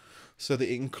STEAM so that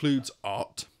it includes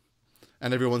art,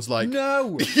 and everyone's like,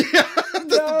 No.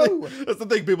 that's the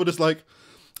thing. People just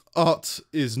art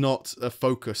is not a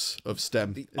focus of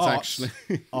STEM. It's Arts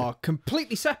actually are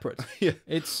completely separate. Yeah.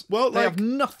 They have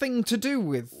nothing to do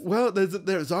with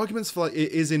there's arguments for it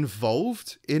is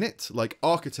involved in it, like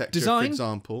architecture, Design? for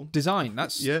example. design.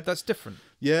 That's different.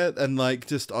 Yeah, and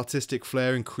just artistic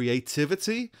flair and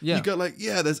creativity. Yeah. You go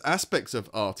there's aspects of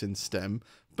art in STEM,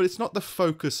 but it's not the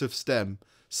focus of STEM.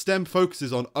 STEM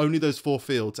focuses on only those 4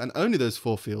 fields, and only those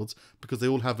 4 fields because they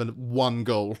all have one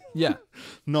goal. Yeah.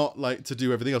 Not to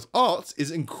do everything else. Art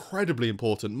is incredibly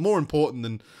important, more important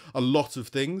than a lot of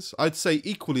things. I'd say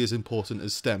equally as important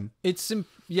as STEM. It's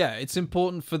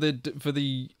important for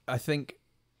the I think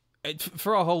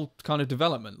for our whole kind of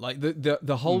development.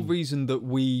 The whole reason that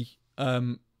we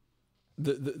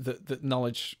that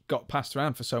knowledge got passed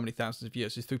around for so many thousands of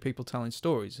years is through people telling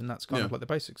stories, and that's kind of like the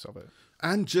basics of it.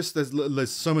 And just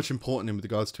there's so much important in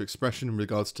regards to expression, in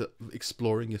regards to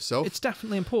exploring yourself. It's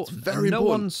definitely important. It's very no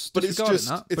important. One's but it's just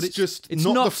that, it's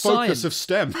not the focus science. of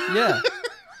STEM. Yeah.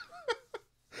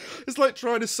 It's like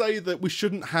trying to say that we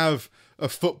shouldn't have a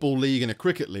football league and a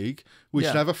cricket league. We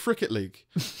should have a fricket league.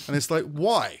 And it's like,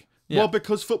 why? Well,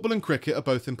 because football and cricket are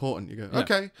both important. You go,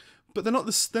 okay, but they're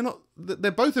not.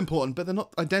 They're both important, but they're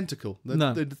not identical.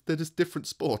 They're just different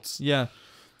sports. Yeah.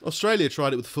 Australia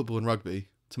tried it with football and rugby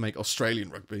to make Australian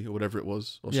rugby or whatever it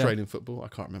was. Australian football. I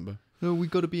can't remember. No, we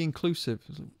got to be inclusive.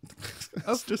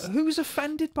 Who's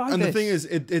offended by this? And the thing is,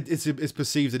 it's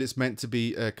perceived that it's meant to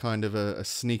be a kind of a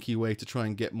sneaky way to try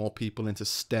and get more people into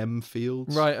STEM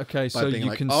fields. Right, okay, so being you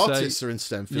like, can artists say... are in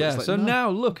STEM fields. Yeah, like, so no. now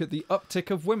look at the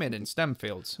uptick of women in STEM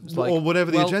fields. It's like, or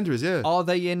whatever the agenda is, Are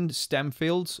they in STEM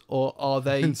fields, or are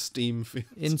they... in STEAM fields.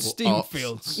 In STEAM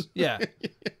fields, yeah.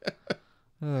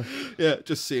 Yeah, it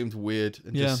just seemed weird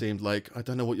and just seemed like, I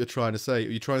don't know what you're trying to say. Are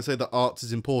you trying to say that arts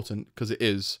is important? Because it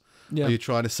is. Yeah. Are you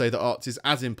trying to say that arts is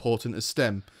as important as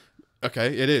STEM?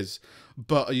 Okay, it is.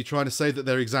 But are you trying to say that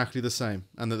they're exactly the same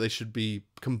and that they should be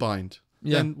combined?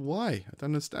 Yeah. Then why? I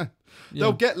don't understand. Yeah.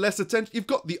 They'll get less attention. You've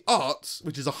got the arts,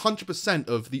 which is 100%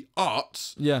 of the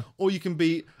arts. Yeah. Or you can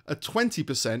be a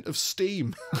 20% of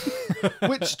STEAM.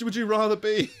 Which would you rather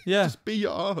be? Yeah. Just be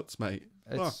your arts, mate.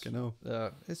 Fucking hell.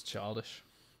 It's childish.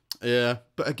 Yeah.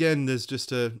 But again, there's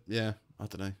just I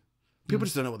don't know. People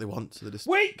just don't know what they want, so they're just...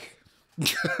 Weak!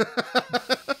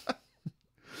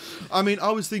 I mean,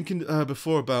 I was thinking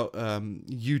before about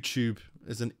YouTube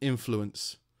as an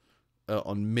influence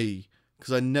on me,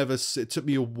 because it took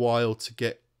me a while to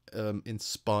get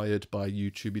inspired by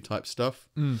YouTube type stuff.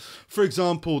 For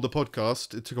example, the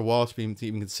podcast, it took a while to even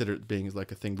consider it being like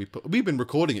a thing we've been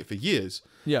recording it for years.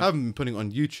 I haven't been putting it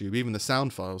on YouTube, even the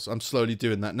sound files. I'm slowly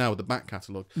doing that now with the back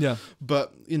catalogue.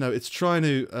 But it's trying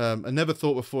to I never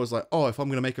thought before, it was like, oh, if I'm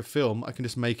going to make a film, I can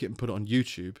just make it and put it on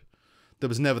YouTube. There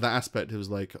was never that aspect. It was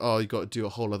like, oh, you got to do a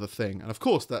whole other thing. And of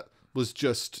course that was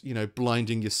just,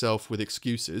 blinding yourself with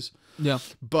excuses. Yeah.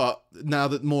 But now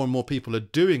that more and more people are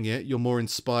doing it, you're more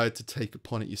inspired to take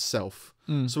upon it yourself.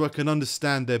 So I can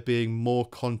understand there being more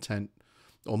content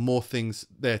or more things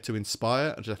there to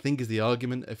inspire, which I think is the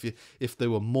argument. If there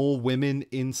were more women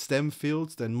in STEM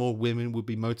fields, then more women would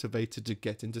be motivated to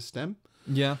get into STEM.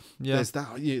 Yeah. There's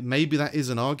that. Maybe that is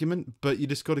an argument, but you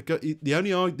just got to go. The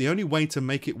only way to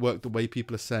make it work the way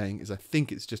people are saying is, I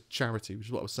think it's just charity, which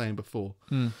is what I was saying before.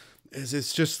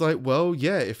 It's just like, well,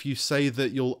 yeah, if you say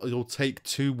that you'll take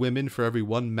 2 women for every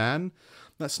 1 man,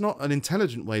 that's not an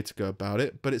intelligent way to go about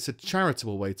it, but it's a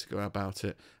charitable way to go about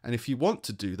it. And if you want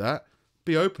to do that,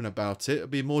 be open about it. It'll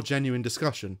be a more genuine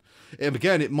discussion. And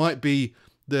again, it might be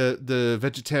the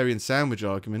vegetarian sandwich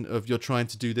argument of you're trying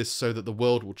to do this so that the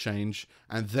world will change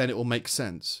and then it will make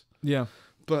sense. Yeah.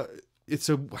 But it's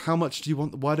how much do you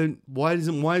want? Why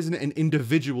isn't it an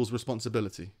individual's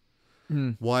responsibility?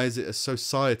 Why is it a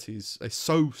society's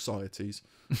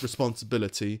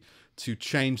responsibility to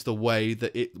change the way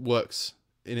that it works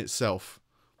in itself?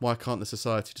 Why can't the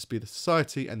society just be the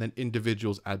society and then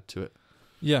individuals add to it?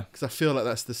 Yeah. Because I feel like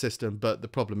that's the system, but the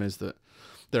problem is that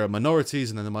there are minorities,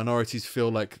 and then the minorities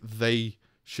feel like they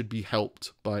should be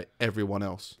helped by everyone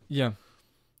else. Yeah.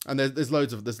 And there's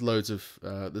loads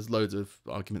of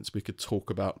arguments we could talk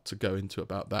about to go into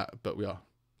about that, but we don't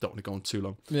want to go on too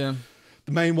long. Yeah.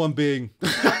 The main one being,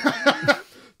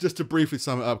 just to briefly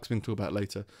sum it up, because we can talk about it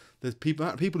later. There's people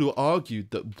who argued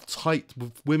that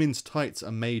women's tights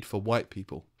are made for white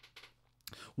people.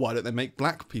 Why don't they make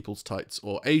black people's tights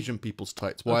or Asian people's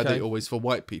tights? Why are they always for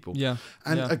white people? Yeah.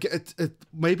 And again,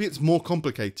 maybe it's more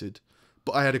complicated,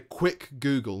 but I had a quick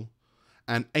Google,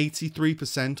 and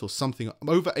 83% or something,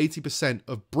 over 80%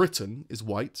 of Britain is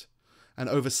white, and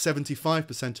over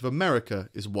 75% of America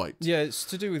is white. Yeah, it's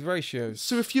to do with ratios.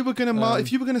 So if you were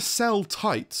gonna sell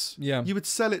tights, you would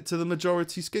sell it to the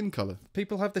majority skin color.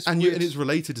 People have this and it's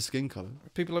related to skin color.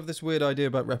 People have this weird idea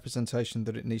about representation,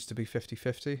 that it needs to be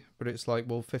 50-50, but it's like,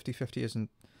 well, 50-50 isn't.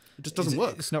 It just doesn't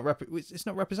work. It's not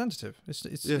representative.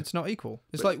 It's not equal.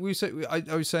 It's like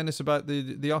I was saying this about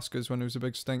the Oscars when it was a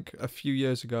big stink a few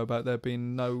years ago about there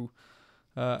being no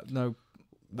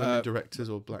women directors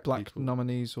or black people.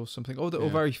 Nominees or something, or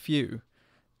very few.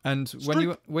 And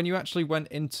when you actually went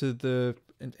into the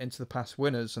past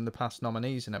winners and the past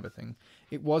nominees and everything,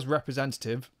 it was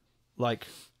representative, like,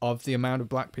 of the amount of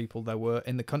black people there were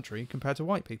in the country compared to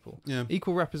white people. Yeah.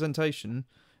 Equal representation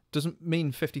doesn't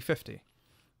mean 50-50.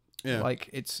 Yeah. Like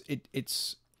it's.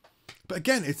 But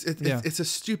again, it's a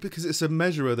stupid, because it's a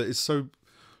measurer that is so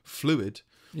fluid.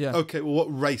 Yeah. Okay, well, what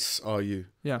race are you?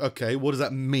 Yeah. Okay, what does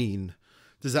that mean?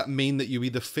 Does that mean that you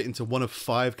either fit into one of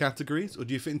 5 categories, or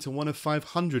do you fit into one of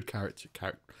 500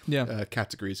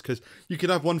 categories? Because you could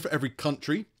have one for every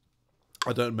country.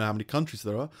 I don't know how many countries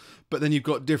there are, but then you've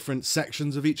got different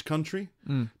sections of each country.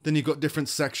 Then you've got different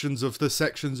sections of the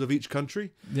sections of each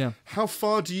country. Yeah. How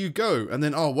far do you go? And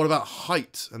then, what about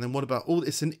height? And then what about all?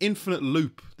 It's an infinite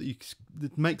loop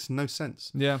that makes no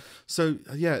sense. Yeah. So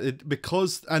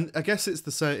and I guess it's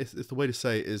the way to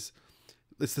say it is.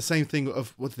 It's the same thing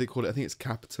of, what do they call it? I think it's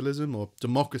capitalism or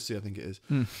democracy, I think it is.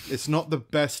 It's not the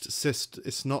best system.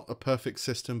 It's not a perfect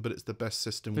system, but it's the best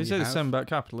system we have. They say the same about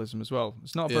capitalism as well.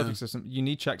 It's not a perfect system. You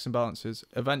need checks and balances.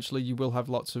 Eventually, you will have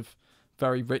lots of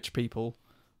very rich people.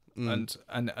 And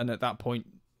at that point,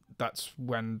 that's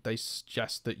when they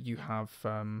suggest that you have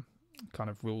kind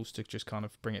of rules to just kind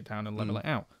of bring it down and level it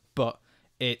out. But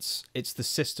it's the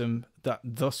system that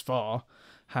thus far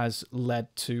has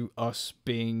led to us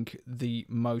being the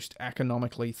most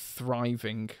economically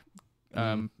thriving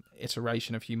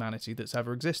iteration of humanity that's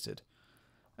ever existed.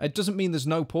 It doesn't mean there's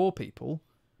no poor people.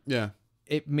 Yeah.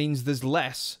 It means there's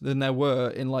less than there were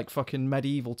in like fucking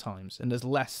medieval times, and there's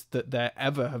less that there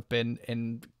ever have been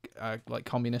in like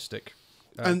communistic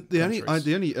and the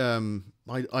countries. only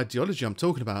ideology I'm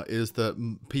talking about is that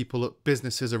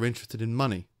businesses are interested in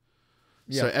money.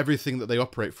 Yeah. So everything that they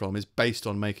operate from is based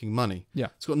on making money. Yeah.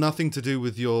 It's got nothing to do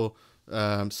with your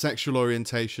sexual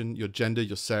orientation, your gender,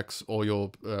 your sex, or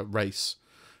your race.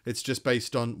 It's just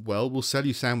based on, we'll sell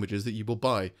you sandwiches that you will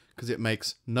buy, because it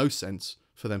makes no sense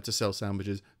for them to sell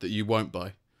sandwiches that you won't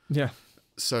buy. Yeah.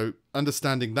 So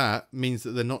understanding that means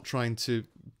that they're not trying to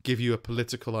give you a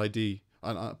political idea,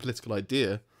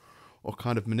 or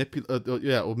kind of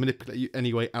manipulate you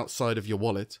anyway outside of your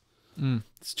wallet.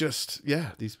 It's just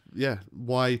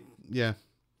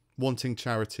wanting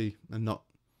charity and not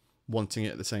wanting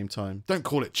it at the same time. Don't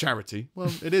call it charity.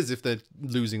 Well, it is if they're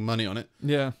losing money on it.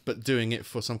 Yeah. But doing it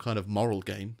for some kind of moral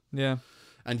gain. Yeah.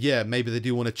 And maybe they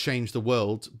do want to change the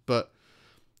world, but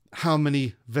how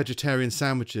many vegetarian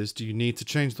sandwiches do you need to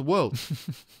change the world?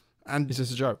 And is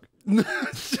this a joke?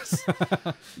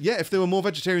 If there were more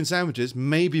vegetarian sandwiches,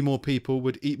 maybe more people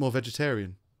would eat more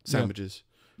vegetarian sandwiches.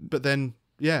 Yeah. But then,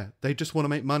 they just want to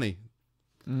make money.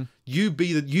 You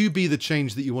be the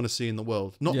change that you want to see in the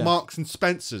world, not Marks and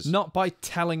Spencer's. Not by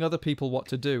telling other people what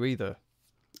to do either.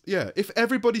 Yeah, if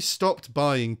everybody stopped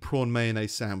buying prawn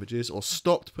mayonnaise sandwiches or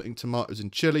stopped putting tomatoes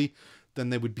in chili, then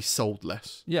they would be sold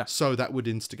less. Yeah. So that would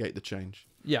instigate the change.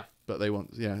 Yeah. But they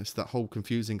want, it's that whole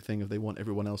confusing thing of they want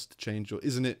everyone else to change, or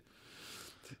isn't it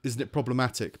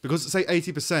problematic? Because say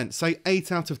 80%, say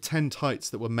 8 out of 10 tights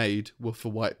that were made were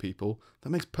for white people. That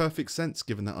makes perfect sense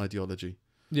given that ideology.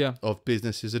 Yeah. Of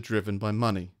businesses are driven by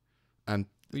money, and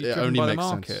it only makes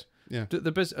sense. Yeah.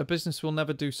 A business will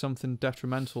never do something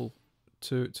detrimental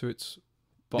to its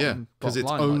bottom. Yeah, because it's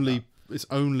only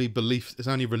belief, it's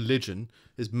only religion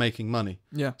is making money.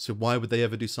 Yeah. So why would they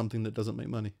ever do something that doesn't make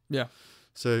money? Yeah.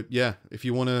 So if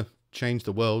you want to change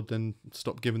the world, then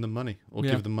stop giving them money, or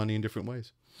give them money in different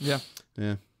ways. Yeah.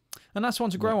 Yeah. And that's one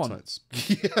to grow on.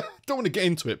 Don't want to get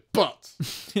into it, but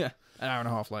an hour and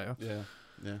a half later. Yeah.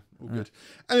 Yeah. All good.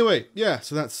 Anyway,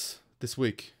 so that's this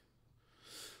week.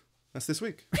 That's this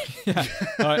week. Yeah.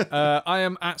 All right. I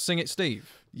am at Sing It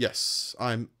Steve. Yes,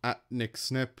 I'm at Nick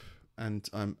Snip, and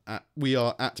we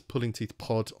are at Pulling Teeth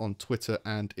Pod on Twitter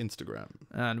and Instagram.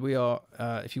 And we are,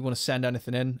 if you want to send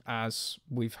anything in, as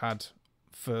we've had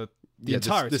for the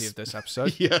entirety of this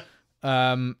episode.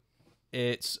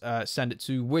 It's send it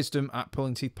to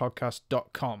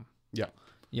wisdom@pullingteethpodcast.com. Yeah.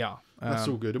 Yeah. That's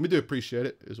all good. And we do appreciate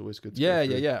it. It's always good.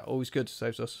 Always good.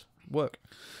 Saves us work.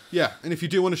 Yeah. And if you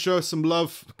do want to show us some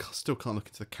love, I still can't look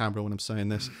into the camera when I'm saying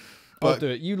this. But I'll do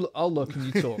it. I'll look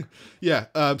and you talk.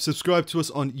 Subscribe to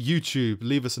us on YouTube.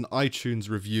 Leave us an iTunes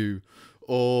review.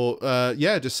 Or,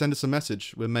 just send us a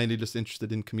message. We're mainly just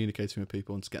interested in communicating with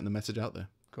people and just getting the message out there.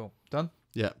 Cool. Done?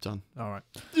 Yeah, done. All right.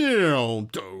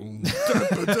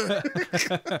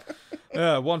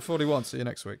 141. See you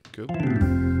next week. Cool.